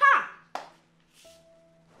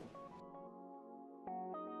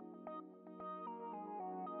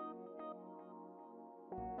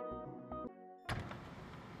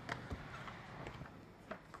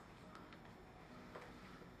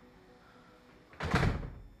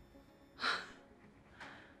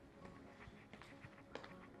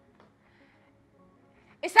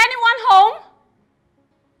 Is anyone home?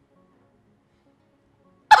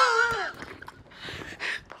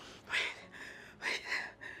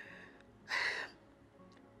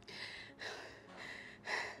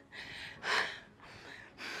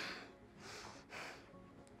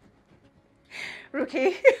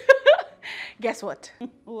 Rookie, guess what?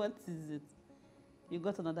 What is it? You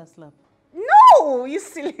got another slap? No, you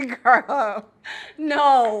silly girl.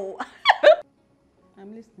 No.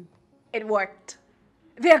 I'm listening. It worked.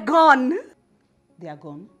 They're gone. They are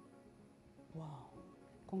gone? Wow.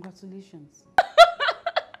 Congratulations.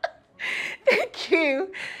 Thank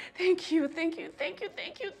you. Thank you. Thank you. Thank you.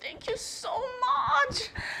 Thank you. Thank you so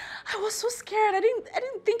much. I was so scared. I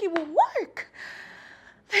didn't think it would work.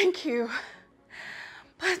 Thank you.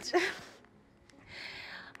 But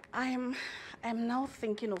I'm now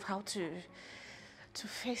thinking of how to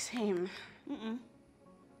face him.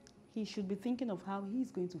 He should be thinking of how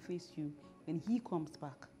he's going to face you when he comes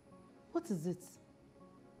back. What is it?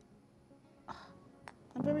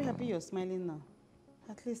 I'm very happy you're smiling now.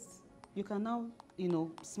 At least you can now,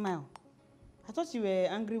 smile. I thought you were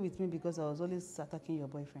angry with me because I was always attacking your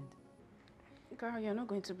boyfriend. Girl, you're not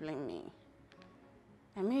going to blame me.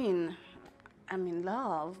 I mean, I'm in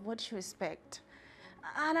love. What do you expect?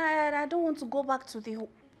 And I don't want to go back to the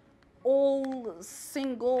old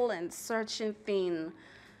single and searching thing.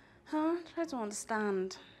 Huh? Try to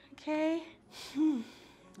understand, okay?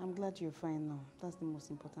 I'm glad you're fine now. That's the most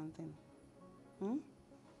important thing.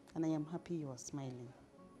 And I am happy you are smiling.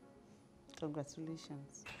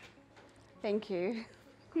 Congratulations. Thank you.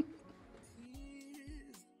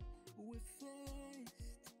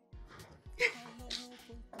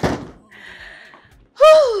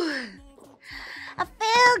 I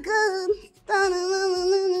feel good.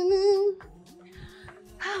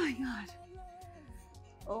 Oh my God.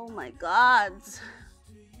 Oh my God.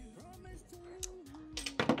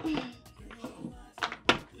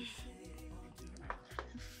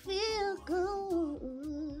 Feel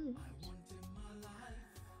good.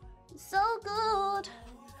 So good.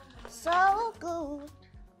 So good.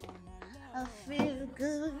 I feel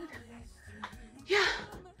good. Yeah.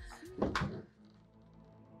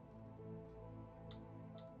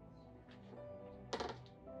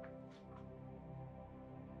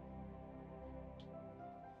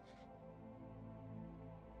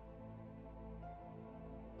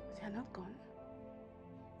 They're not gone.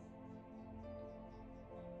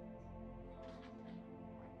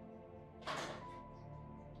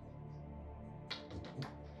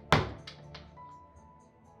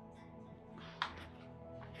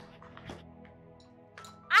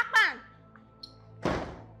 Akpan!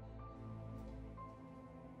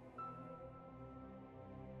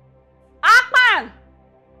 Akpan!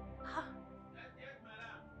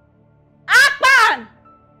 Akpan!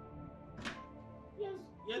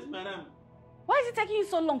 Yes, madam. Why is it taking you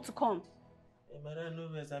so long to come? Hey, madam, no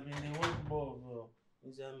verse. I've been in one ball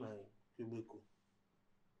inside my cubicle.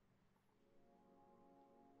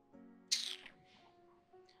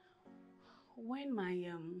 When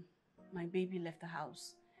my baby left the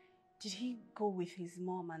house, did he go with his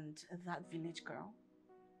mom and that village girl?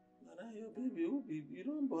 Madam, your baby, who baby? You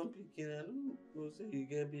don't born picking. I don't go say you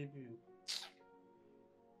get baby.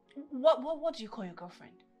 What do you call your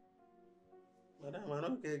girlfriend? Madam, I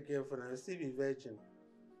don't get girlfriend. I still be virgin.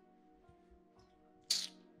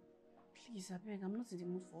 Please, I beg, I'm not in the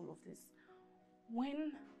mood for all of this.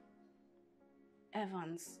 When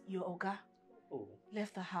Evans, your Oga,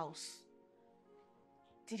 left the house,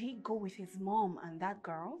 did he go with his mom and that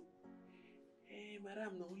girl? Hey,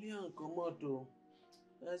 madam, no only on commode.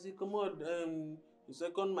 As he commode, the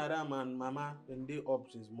second madam and mama, when they up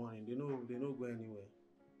since morning, they no go anywhere.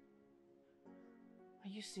 Are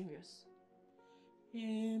you serious?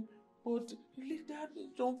 But later,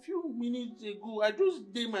 some few minutes ago, I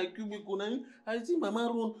just did my cubicle and I see mama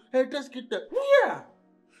run, helter skelter. Yeah!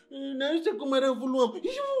 Now you say come madam follow up.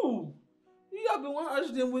 You have been one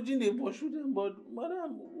ask them waiting they pursue them, but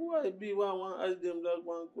madam, who I be one ask them that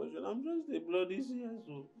one question? I'm just a bloody CS,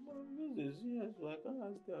 so I'm just a CS, so I can't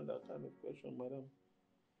ask them that kind of question, madam.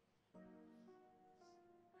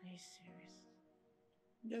 Are you serious?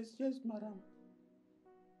 Yes, madam.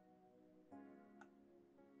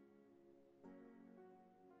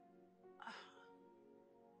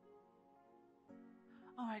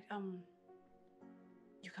 All right,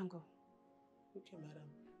 you can go. Okay,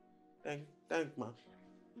 madam. Thank ma.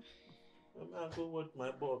 I'm go watch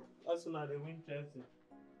my ball. As soon as they win Chelsea.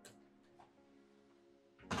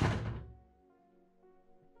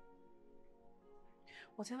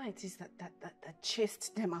 Whatever it is that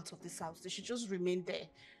chased them out of this house, they should just remain there.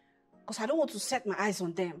 Because I don't want to set my eyes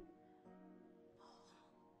on them.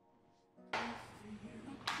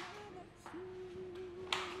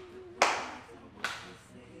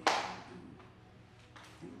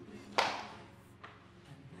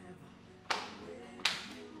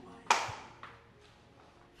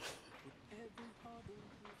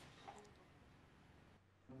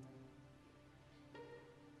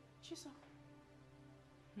 Chisom.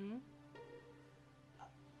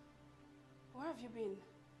 Where have you been?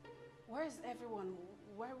 Where's everyone?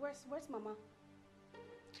 Where's Mama?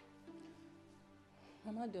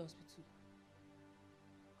 Mama at the hospital.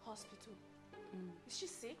 Hospital? Is she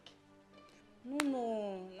sick?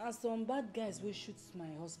 No. Now some bad guys will shoot my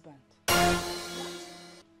husband.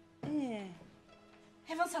 Yeah.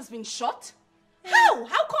 Evans has been shot? How?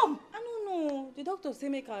 How come? I don't know. The doctor say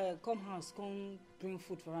make I come house, come bring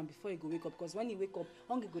food for him before he go wake up. Because when he wake up,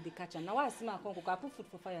 hunger go dey catch him. Now why I see my come cook, I put food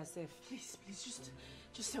for fire yourself. Please,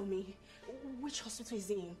 just tell me, which hospital is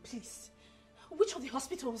he in, please? Which of the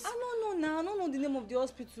hospitals? I don't know now. I don't know the name of the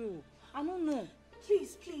hospital. I don't know.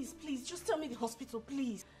 Please, just tell me the hospital,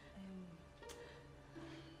 please.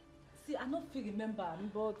 See, I don't feel remember,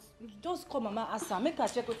 but just call Mama ask her. Make her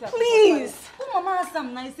check with her. Please! Call Mama ask her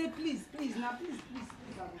now. I say please, now please.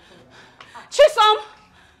 Chisom!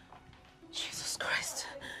 Jesus Christ.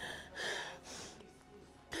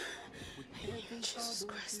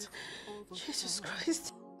 Jesus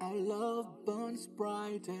Christ. Our love burns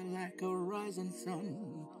brighter like a rising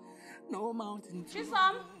sun. No mountain too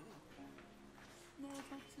Chisom!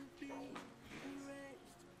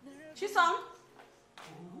 Chisom!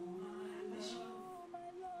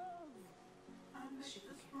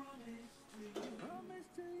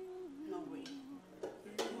 No way.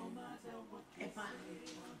 Ever.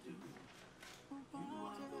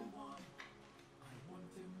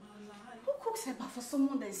 Who cooks Eba for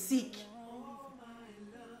someone that is sick?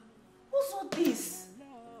 What's all this?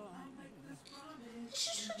 You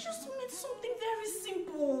should just make something very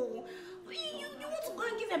simple. You want to go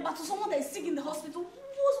and give Eba to someone that is sick in the hospital?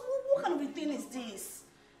 What kind of a thing is this?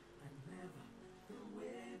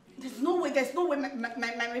 There's no way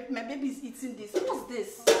my baby is eating this. What's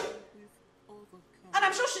this? And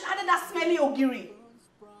I'm sure she added that smelly ogiri.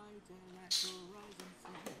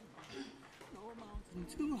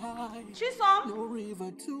 too high, Chisom! no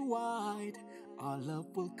river too wide. Our love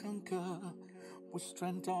will conquer with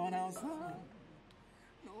strength on our side.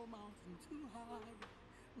 No mountain too high,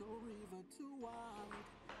 no river too wide.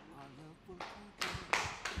 Our love will conquer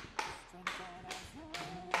with strength on our side.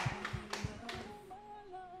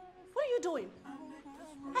 What are you doing?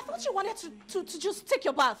 I thought you wanted to just take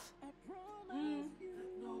your bath.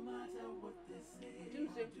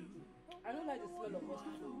 I don't like the smell of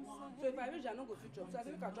hospital. So if I reach, I don't go to chop. So I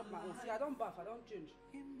think I can chop my own. See, I don't bath, I don't change.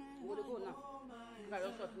 Where to go now? I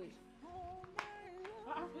don't chop finish.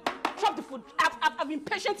 Chop the food. I've been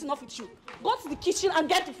patient enough with you. Go to the kitchen and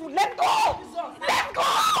get the food. Let's go! Let's go!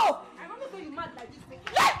 I don't know you mad like this.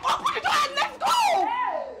 Let's open the door and let's go!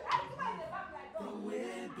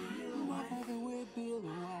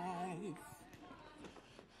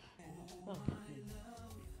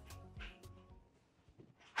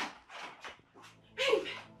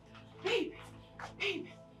 Babe.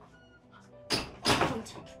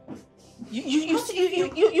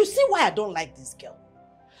 You see why I don't like this girl?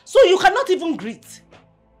 So you cannot even greet.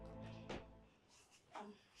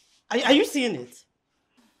 Are you seeing it?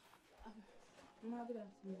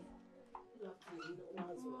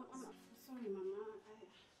 Sorry, Mama.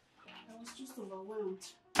 I was just overwhelmed.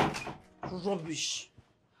 Rubbish.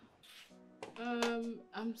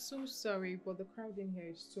 I'm so sorry, but the crowd in here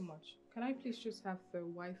is too much. Can I please just have the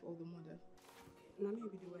wife or the mother? Now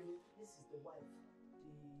maybe the wife. This is the wife.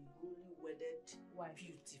 The newly wedded wife.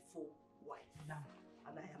 Beautiful wife. Yeah.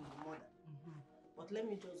 And I am the mother. But let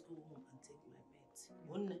me just go home and take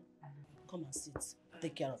my meds. Come and sit.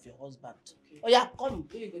 Take care of your husband. Okay. Oh yeah, come.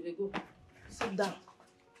 Here you go. Sit down.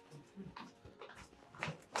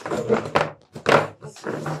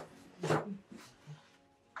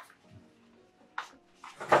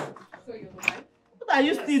 So you're the wife? What are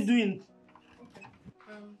you still doing? Okay.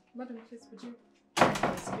 Madam, please, would you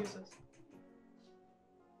excuse us?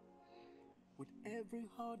 With every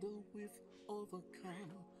hurdle we've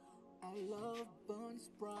overcome, our love burns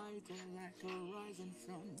brighter like a rising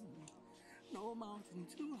sun. No mountain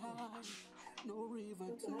too high, no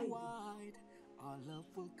river too wide. Our love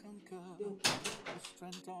will conquer with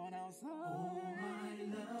strength on our side.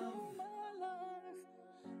 Oh, my love,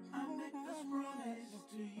 I make this promise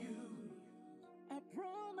to you. I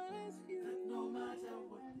promise you that no matter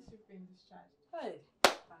what. You've been discharged. Hey,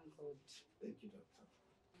 thank God. Thank you, doctor.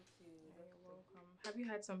 Okay, You're welcome. Have you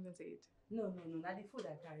had something to eat? No, not the food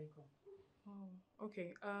I carry come. Oh,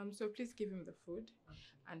 okay. So please give him the food,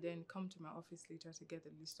 and then come to my office later to get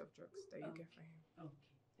the list of drugs that you get for him. Okay,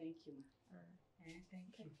 thank you. All right.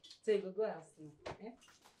 Thank you. So you go ask me.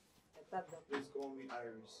 Please call me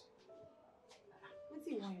Iris. What do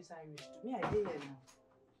you want you say Irish to? Me, I did here now.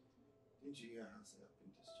 Didn't you hear her say I've been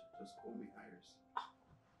discharged? Just call me Iris.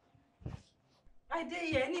 I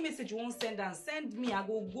dey here. Any message you won't send and send me, I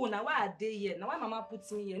go. Now why I dey here? Now why mama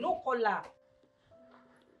puts me here? No caller.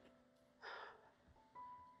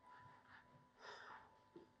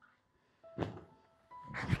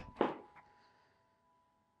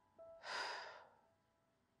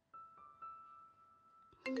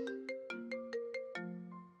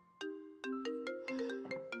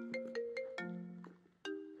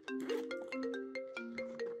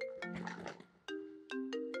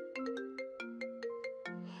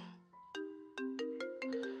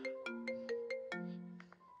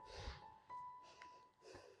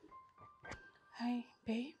 Hi,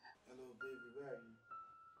 babe. Hello, baby. Where are you?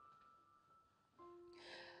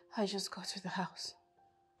 I just got to the house.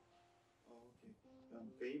 Oh, okay. Can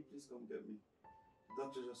you please come get me? The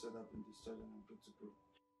doctor just said I've been discharged and I'm good to go.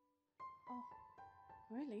 Oh,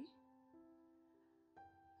 really?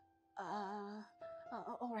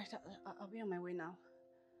 All right. I'll be on my way now.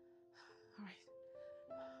 All right.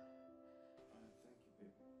 Thank you,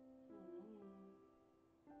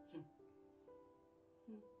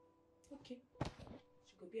 baby. Okay.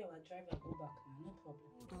 She could be our driver and go back now. No problem.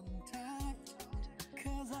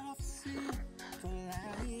 Cause I've seen the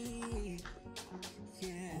light.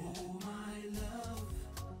 Yeah. Oh, my love,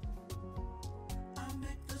 I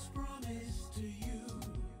make this promise to you.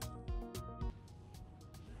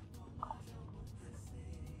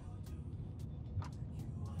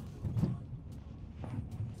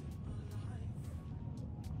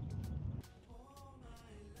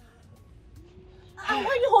 Why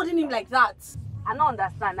are you holding him like that? I don't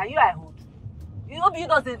understand. Now you I hold. You know you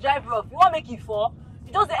just the drive rough. You want make it fall?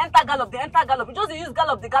 You just the enter gallop, the enter gallop. You just the use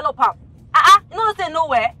gallop, the gallop up. You don't say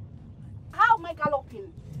nowhere. How am I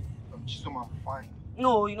galloping? Chisom, I'm fine.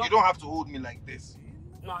 No, you know. You don't have to hold me like this.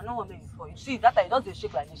 No, I don't want make it fall. You see, that time you just dey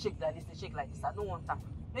shake like this, shake like this, shake like this. I don't want that.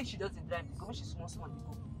 Make she just the drive because make she small small dey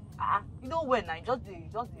go. You know when now? You just the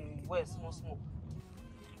wear small small.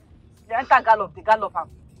 The enter gallop, the gallop up.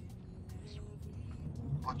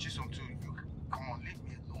 But Chisom too, you come on, leave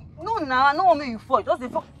me alone. No, now I don't want make you fall. Just the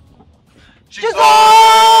fall. Jesus!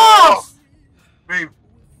 Babe.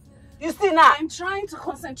 You see now? I'm trying to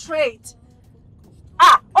concentrate.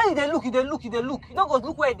 When they look, you look. You don't go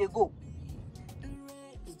look where they go.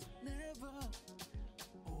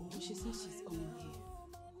 She says she's coming here.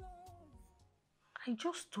 I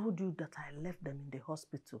just told you that I left them in the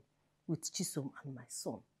hospital with Chisom and my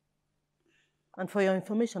son. And for your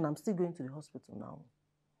information, I'm still going to the hospital now.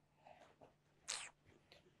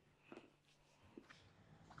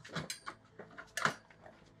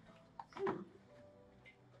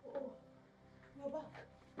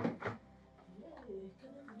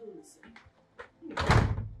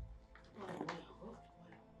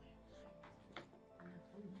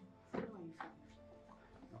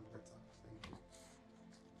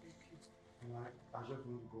 I just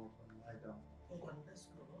want to go up and lie down. Let's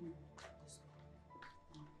go.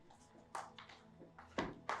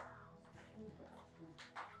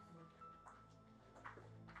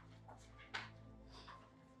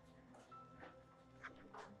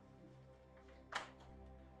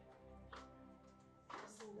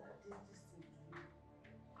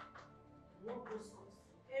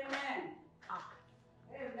 Amen.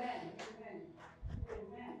 Amen.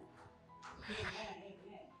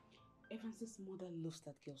 Evans's mother loves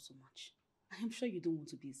that girl so much. I am sure you don't want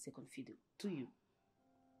to be a second fiddle, do you?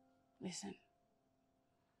 Listen.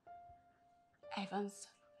 Evans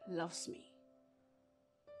loves me.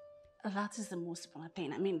 That is the most important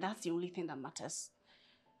thing. I mean, that's the only thing that matters.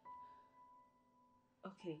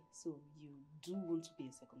 Okay, so you do want to be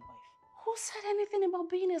a second wife? Who said anything about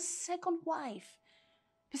being a second wife?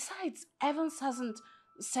 Besides, Evans hasn't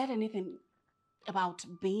said anything about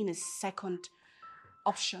being a second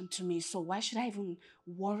option to me, so why should I even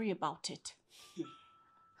worry about it?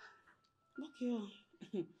 Look here.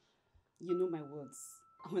 You know my words.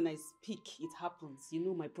 When I speak, it happens. You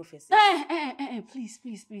know my prophecy. Please.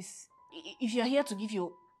 If you're here to give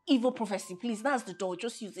your evil prophecy, please, that's the door.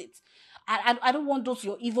 Just use it. I don't want those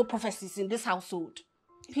your evil prophecies in this household.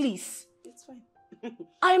 Please. It's fine.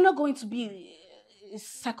 I am not going to be a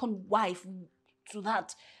second wife to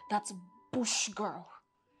that bush girl.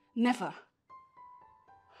 Never.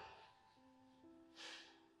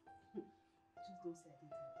 Just don't say I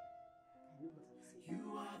didn't tell you. I know what I'm saying. You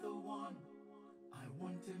are the one I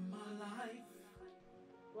want in my life.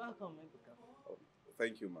 Welcome, Ebuka. Oh,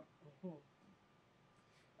 thank you, ma.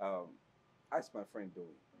 How's my friend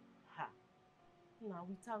doing? Now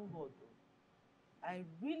we thank God. I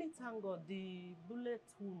really thank God the bullet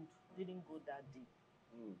wound didn't go that deep.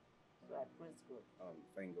 So I praise God.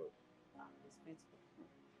 Thank God. He's faithful.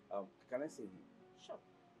 Can I see him? Sure,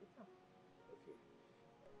 you can. Okay.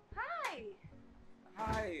 Hi.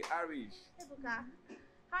 Hi, Arish. Hey, Buka.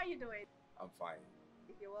 How are you doing? I'm fine.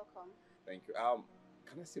 You're welcome. Thank you.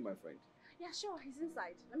 Can I see my friend? Yeah, sure. He's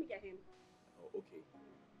inside. Let me get him. Oh, okay.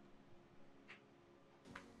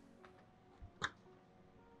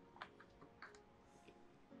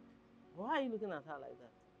 Why are you looking at her like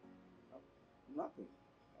that? Nothing.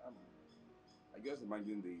 I just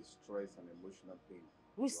imagine the stress and emotional pain.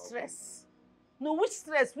 Which you all stress? No, which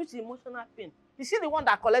stress? Which emotional pain? Is she the one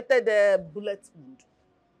that collected the bullet wound?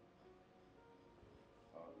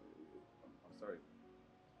 I'm sorry.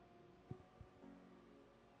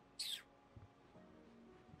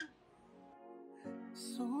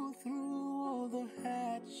 So through all the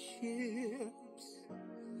hardships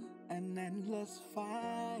and endless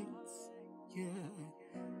fights, yeah,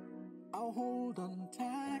 I'll hold on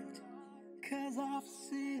tight, 'cause I've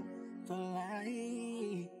seen the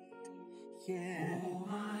light, yeah. Oh,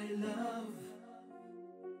 my love,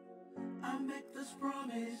 I make this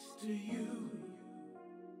promise to you,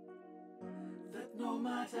 that no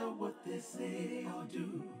matter what they say or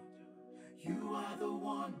do, you are the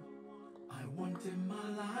one I want in my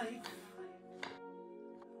life.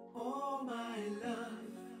 Oh, my love,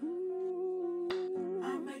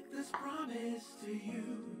 I make this promise to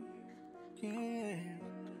you, yeah,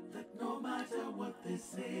 that no matter what they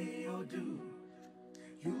say or do,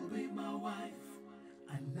 you'll be my wife.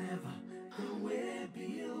 I never will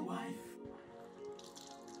be a wife.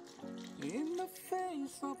 In the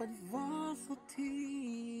face of adversity,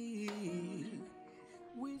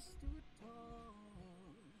 we stood tall,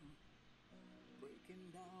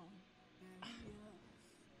 breaking down barriers.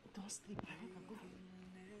 Don't sleep.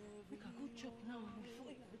 We can go chop now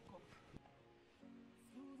before you wake up.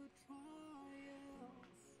 Through the trials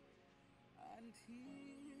and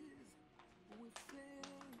tears we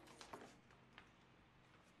faced.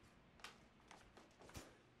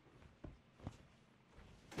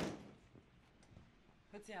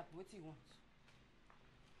 What's up? What do you want?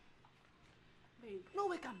 Babe. No,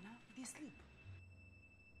 wake up now. They sleep.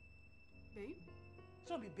 Babe?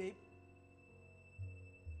 Don't be babe.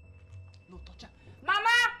 No, touch her.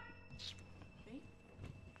 Mama! Babe?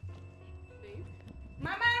 Babe?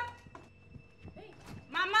 Mama! Babe?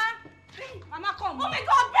 Mama! Babe! Mama, come. Oh my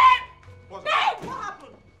God, babe! What's Babe! that? What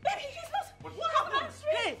happened? Baby, he's not. What happened?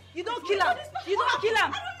 Hey, you don't kill him. You don't kill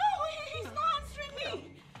him. I don't know. He's not answering me.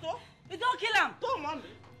 You don't kill him. Don't,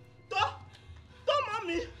 mommy. Don't,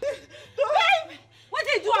 mommy. Babe! What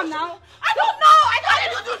did you do him now? I don't know. I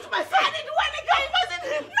didn't do it to myself. I didn't do anything. It wasn't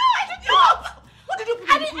him. No, I didn't do it. What did you put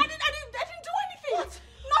I in the didn't do anything. What?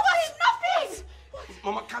 Nothing.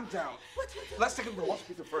 Mama, calm down. Let's take him to the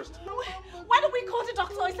hospital first. No, why don't we call the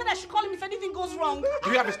doctor? I said I should call him if anything goes wrong. Do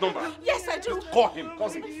you have his number? Yes, I do. Call him. Call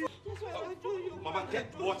him. Mama,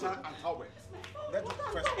 get water and towel. Let's do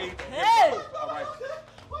first aid. Hey! All right.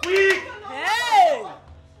 Hey!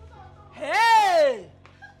 Hey!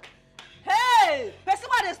 Hey! Person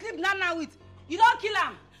why they sleep now with. You don't kill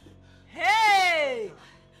him. Hey!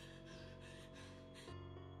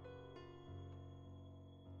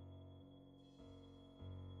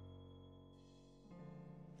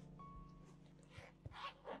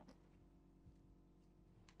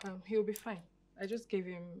 He'll be fine. I just gave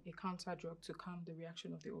him a counter drug to calm the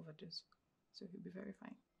reaction of the overdose. So he'll be very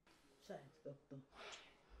fine. Doctor.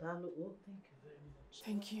 Thank you very much.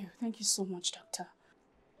 Thank you. Thank you so much, doctor.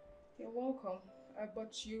 You're welcome.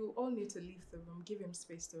 But you all need to leave the room. Give him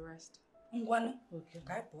space to rest. Ngwanu. Okay.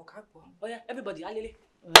 Oh yeah, everybody, alele.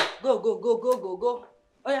 Go.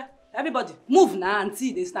 Oh yeah, everybody, move now and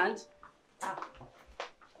see they stand.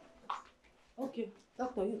 Okay,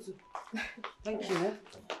 doctor, you too. Thank you.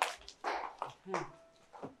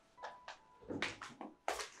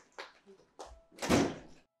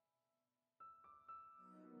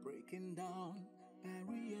 Breaking down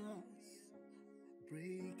barriers,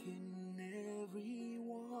 breaking every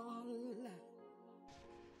wall.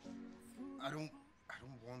 I don't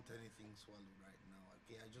want anything swallowed right now,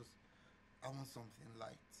 okay? I want something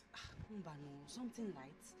light. No, something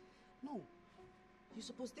light. No, you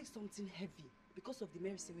supposed to take something heavy because of the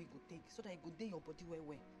medicine we go take, so that it go day your body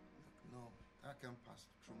well. No, that can pass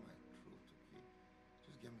through my throat, okay?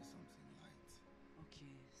 Just get me something light.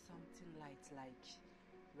 Okay, something light like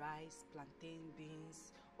rice, plantain,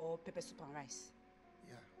 beans, or pepper soup and rice.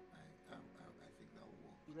 Yeah, I think that will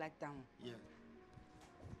work. You like that one? Yeah.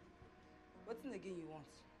 What thing again you want?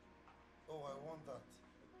 Oh, I want that.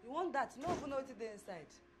 You want that? You don't even know what's there inside.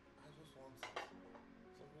 I just want it.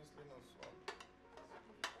 It's obviously not swallowed.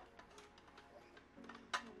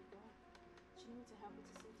 Do you need to help me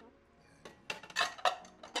to sit up?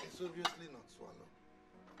 It's obviously not swallowed.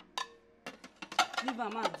 Leave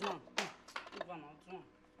him, man, do one. Leave him, do one.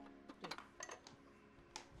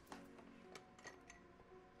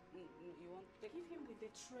 You want to take him with the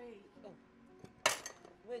tray? Oh.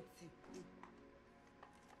 Wait.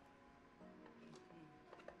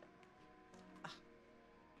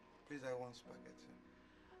 Please, I want spaghetti.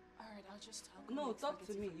 Alright, I'll No, talk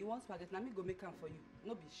to me. You want spaghetti? Let me go make them for you.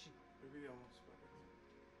 No be she. Maybe I want spaghetti.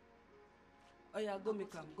 Oh yeah, go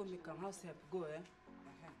make them. Go make them. House help. Go, eh?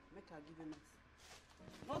 Make her give him it.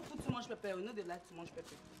 Not put too much pepper. We know they like too much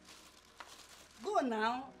pepper. Go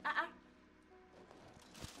now.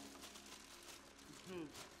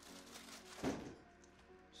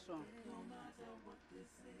 So. No matter what they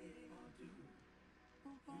say or do, you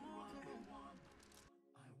are the one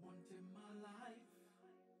I want in my life.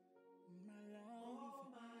 My love. Oh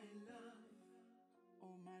my love.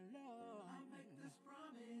 Oh my love. I make this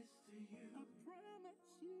promise to you. I promise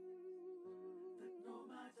you that no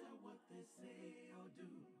matter what they say or do,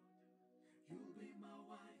 you'll be my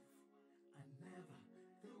wife and never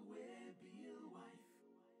the way be your wife.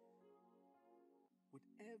 With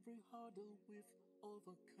every hurdle we've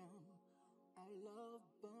overcome, our love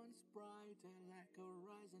burns brighter like a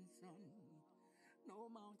rising sun. No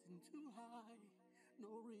mountain too high,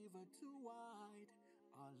 no river too wide,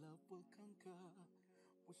 our love will conquer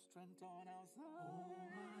with strength on our side. Oh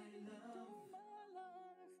my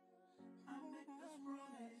love, I make this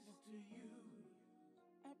promise to you.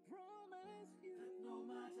 I promise you that no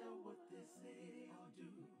matter what they say or do,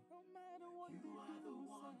 no matter what you are the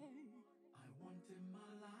one I want in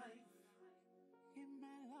my life. In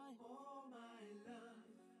my life. Oh my love.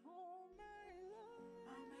 Oh my love.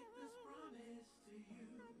 I make this promise to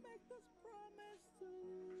you. I make this promise to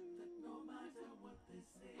you. That no matter what they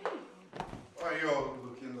say or do. Why are you all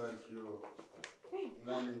looking like you're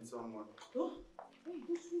wanting someone? Oh, hey,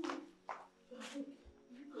 this woman.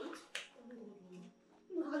 You good?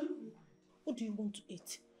 What do you want to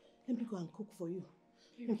eat? Let me go and cook for you.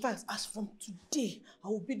 In fact, as from today, I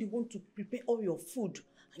will be the one to prepare all your food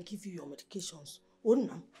and give you your medications. What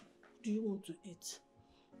do you want to eat?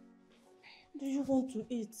 Do you want to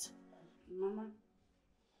eat? Mama.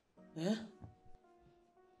 Eh? I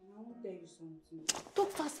want to tell you something.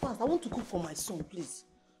 Talk fast. I want to cook for my son, please.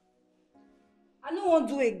 I don't want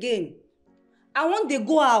to do again. I want to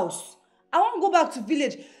go house. I want to go back to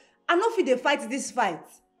village. I don't feel they fight this fight.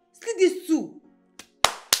 See these two.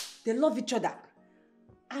 They love each other.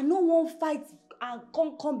 I no want fight and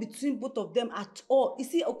come between both of them at all. You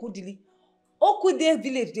see Okudili? Okude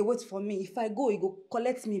village, they wait for me. If I go, he go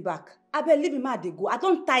collect me back. I better leave him out, they go. I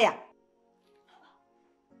don't tire. Yeah,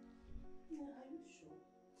 are you sure?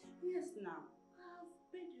 Yes, now.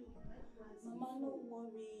 I've paid you right. Mama, no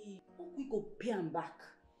worry. Oku go pay him back.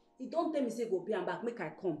 He don't tell me say go pay him back, make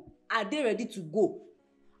I come. Are they ready to go?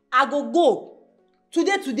 I go.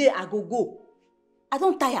 Today, I go. I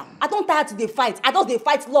don't tire. I don't tire to they fight. I just they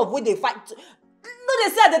fight love when they fight. No,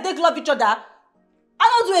 they say they take love each other. I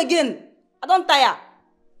don't do again. I don't tire.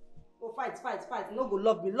 Go fight. No go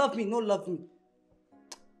love me, no love me.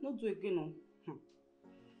 No do again, no.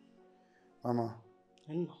 Mama.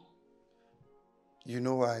 No. You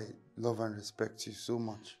know I love and respect you so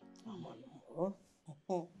much.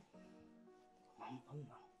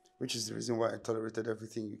 Which is the reason why I tolerated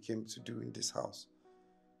everything you came to do in this house.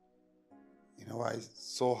 You know, I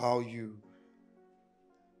saw how you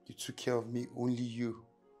took care of me, only you.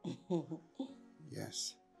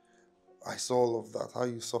 Yes. I saw all of that, how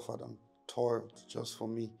you suffered and toiled just for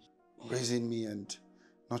me, raising me and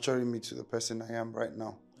nurturing me to the person I am right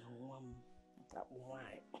now.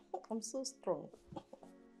 I'm so strong.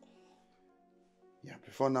 Yeah,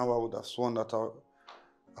 before now I would have sworn that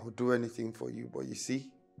I would do anything for you, but you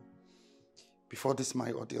see, before this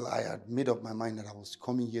my ordeal, I had made up my mind that I was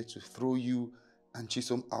coming here to throw you and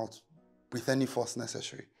Chisom out with any force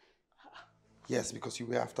necessary. Yes, because you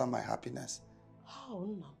were after my happiness. How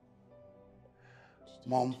now?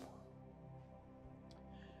 Mom,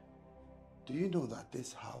 do you know that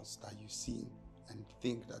this house that you see and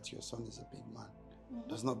think that your son is a big man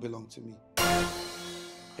does not belong to me?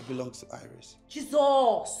 It belongs to Iris.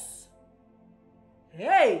 Jesus!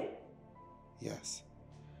 Hey! Yes.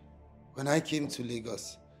 When I came to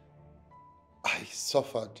Lagos, I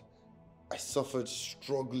suffered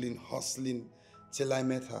struggling, hustling, till I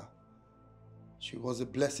met her. She was a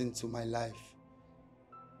blessing to my life.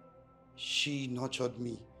 She nurtured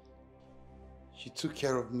me. She took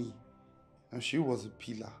care of me. And she was a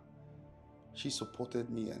pillar. She supported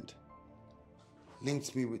me and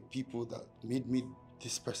linked me with people that made me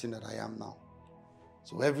this person that I am now.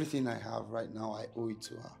 So everything I have right now, I owe it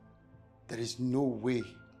to her. There is no way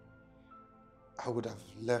I would have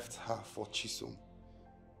left her for Chisom.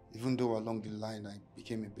 Even though along the line I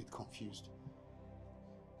became a bit confused.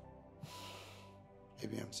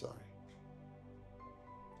 Maybe I'm sorry.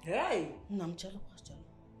 Hey! I'm Jalo.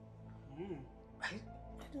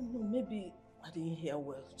 I don't know, maybe I didn't hear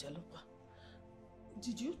well, Jalopa.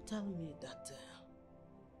 Did you tell me that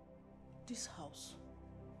this house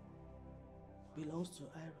belongs to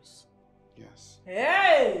Iris? Yes.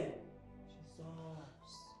 Hey! Jesus.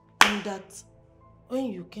 And that when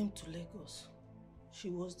you came to Lagos, she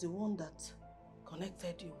was the one that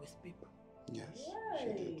connected you with people? Yes, she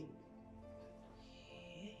did.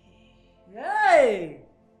 Hey!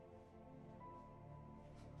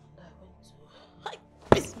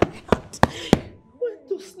 Went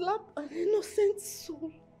to slap an innocent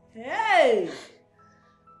soul. Hey!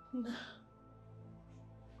 Nah.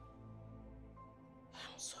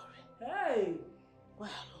 I'm sorry. Hey! Why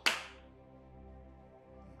alone?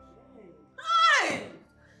 Hey!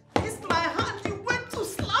 It's my hand. You went to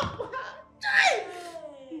slap her. Hey!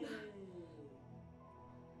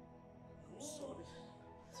 I'm sorry.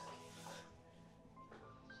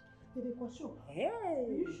 Did it for sure? Hey!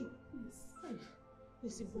 Are you sure? Yes.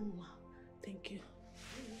 This is Boma. Thank you.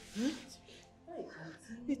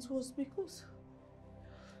 It was because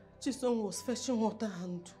Chisom was fetching water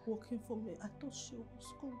and working for me. I thought she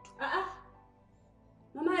was good.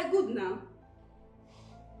 Mama, are you good now?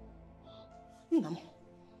 Nam,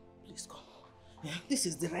 please come. Yeah, this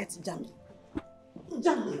is the right jam.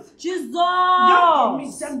 Jam it. Jesus!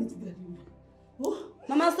 Jam it very well. Oh.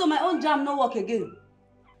 Mama, so my own jam no work again.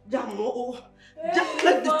 Jam no. Jam,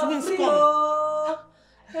 let the twins come.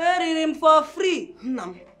 Hearing him for free.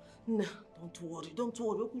 Nam, no, don't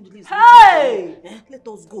worry. Hey! Let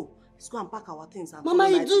us go. Let's go and pack our things. And Mama,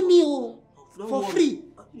 you do me for free.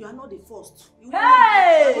 You are not the first. You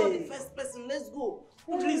are not the first person. Let's go.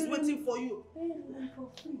 Uche is waiting for you.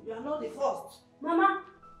 You are not the first. Mama,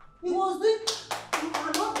 he was doing